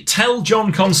a thing. Tell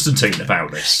John Constantine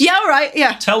about this. Yeah, all right.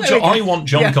 Yeah. Tell John. I want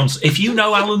John Constantine. If you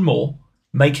know Alan Moore,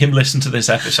 make him listen to this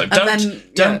episode.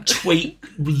 Don't tweet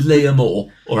Leah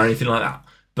Moore or anything like that.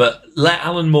 But let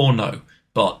Alan Moore know.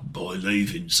 But by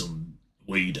leaving some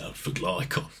weed out for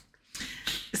glycol.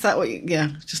 Is that what you... Yeah,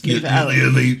 just leave it out.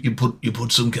 You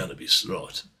put some cannabis,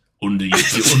 right, under your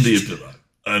pillow,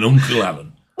 and Uncle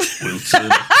Alan will turn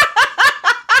it.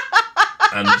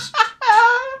 And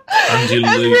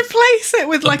you replace it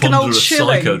with like an old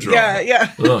shilling.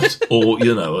 Yeah. Right. Or,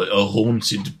 a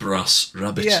haunted brass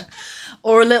rabbit. Yeah.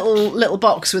 Or a little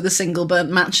box with a single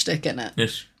burnt matchstick in it.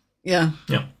 Yes. Yeah.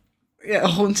 Yeah. Yeah, a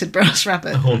haunted brass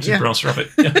rabbit. A haunted brass rabbit,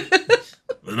 yeah.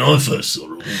 when I first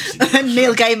saw it, and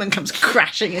Neil Gaiman comes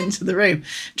crashing into the room,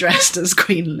 dressed as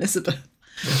Queen Elizabeth.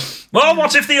 Well,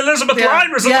 what if the Elizabeth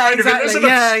line was the line of Elizabeth?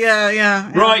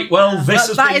 Yeah. Right, well,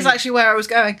 that is actually where I was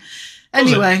going.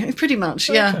 Anyway, pretty much,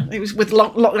 yeah. It was with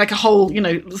like a whole,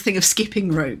 thing of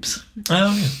skipping ropes.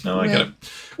 Oh, yeah. No, I get it.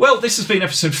 Well, this has been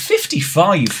episode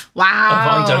 55 wow.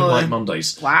 of I Don't Like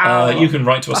Mondays. Wow. You can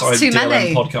write to us at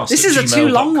idlmpodcast@gmail.com. This is a too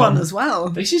long one as well.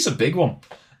 This is a big one.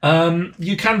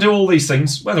 You can do all these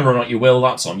things. Whether or not you will,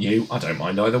 that's on you. I don't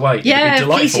mind either way. Yeah, it'd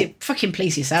be delightful.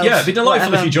 Please yourself. Yeah, it'd be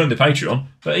delightful if you joined the Patreon.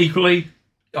 But equally,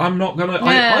 I'm not going to...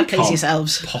 I please can't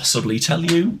yourselves. possibly tell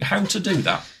you how to do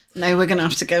that. No, we're going to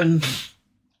have to go and...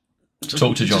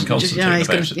 Talk to John Constantine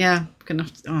about it. Yeah, we're going to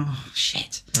have to... Oh,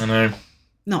 shit. I know.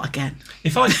 Not again.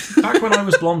 Back when I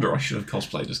was blonder, I should have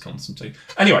cosplayed as Constantine.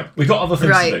 Anyway, we've got other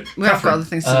things to do. We have got other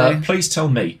things to do. Please tell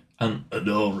me... and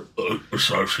our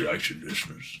association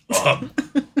listeners,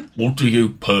 what do you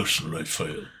personally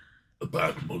feel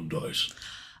about Mondays?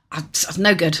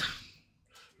 No good.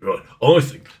 Right, I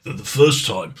think that the first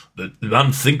time that the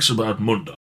man thinks about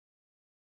Monday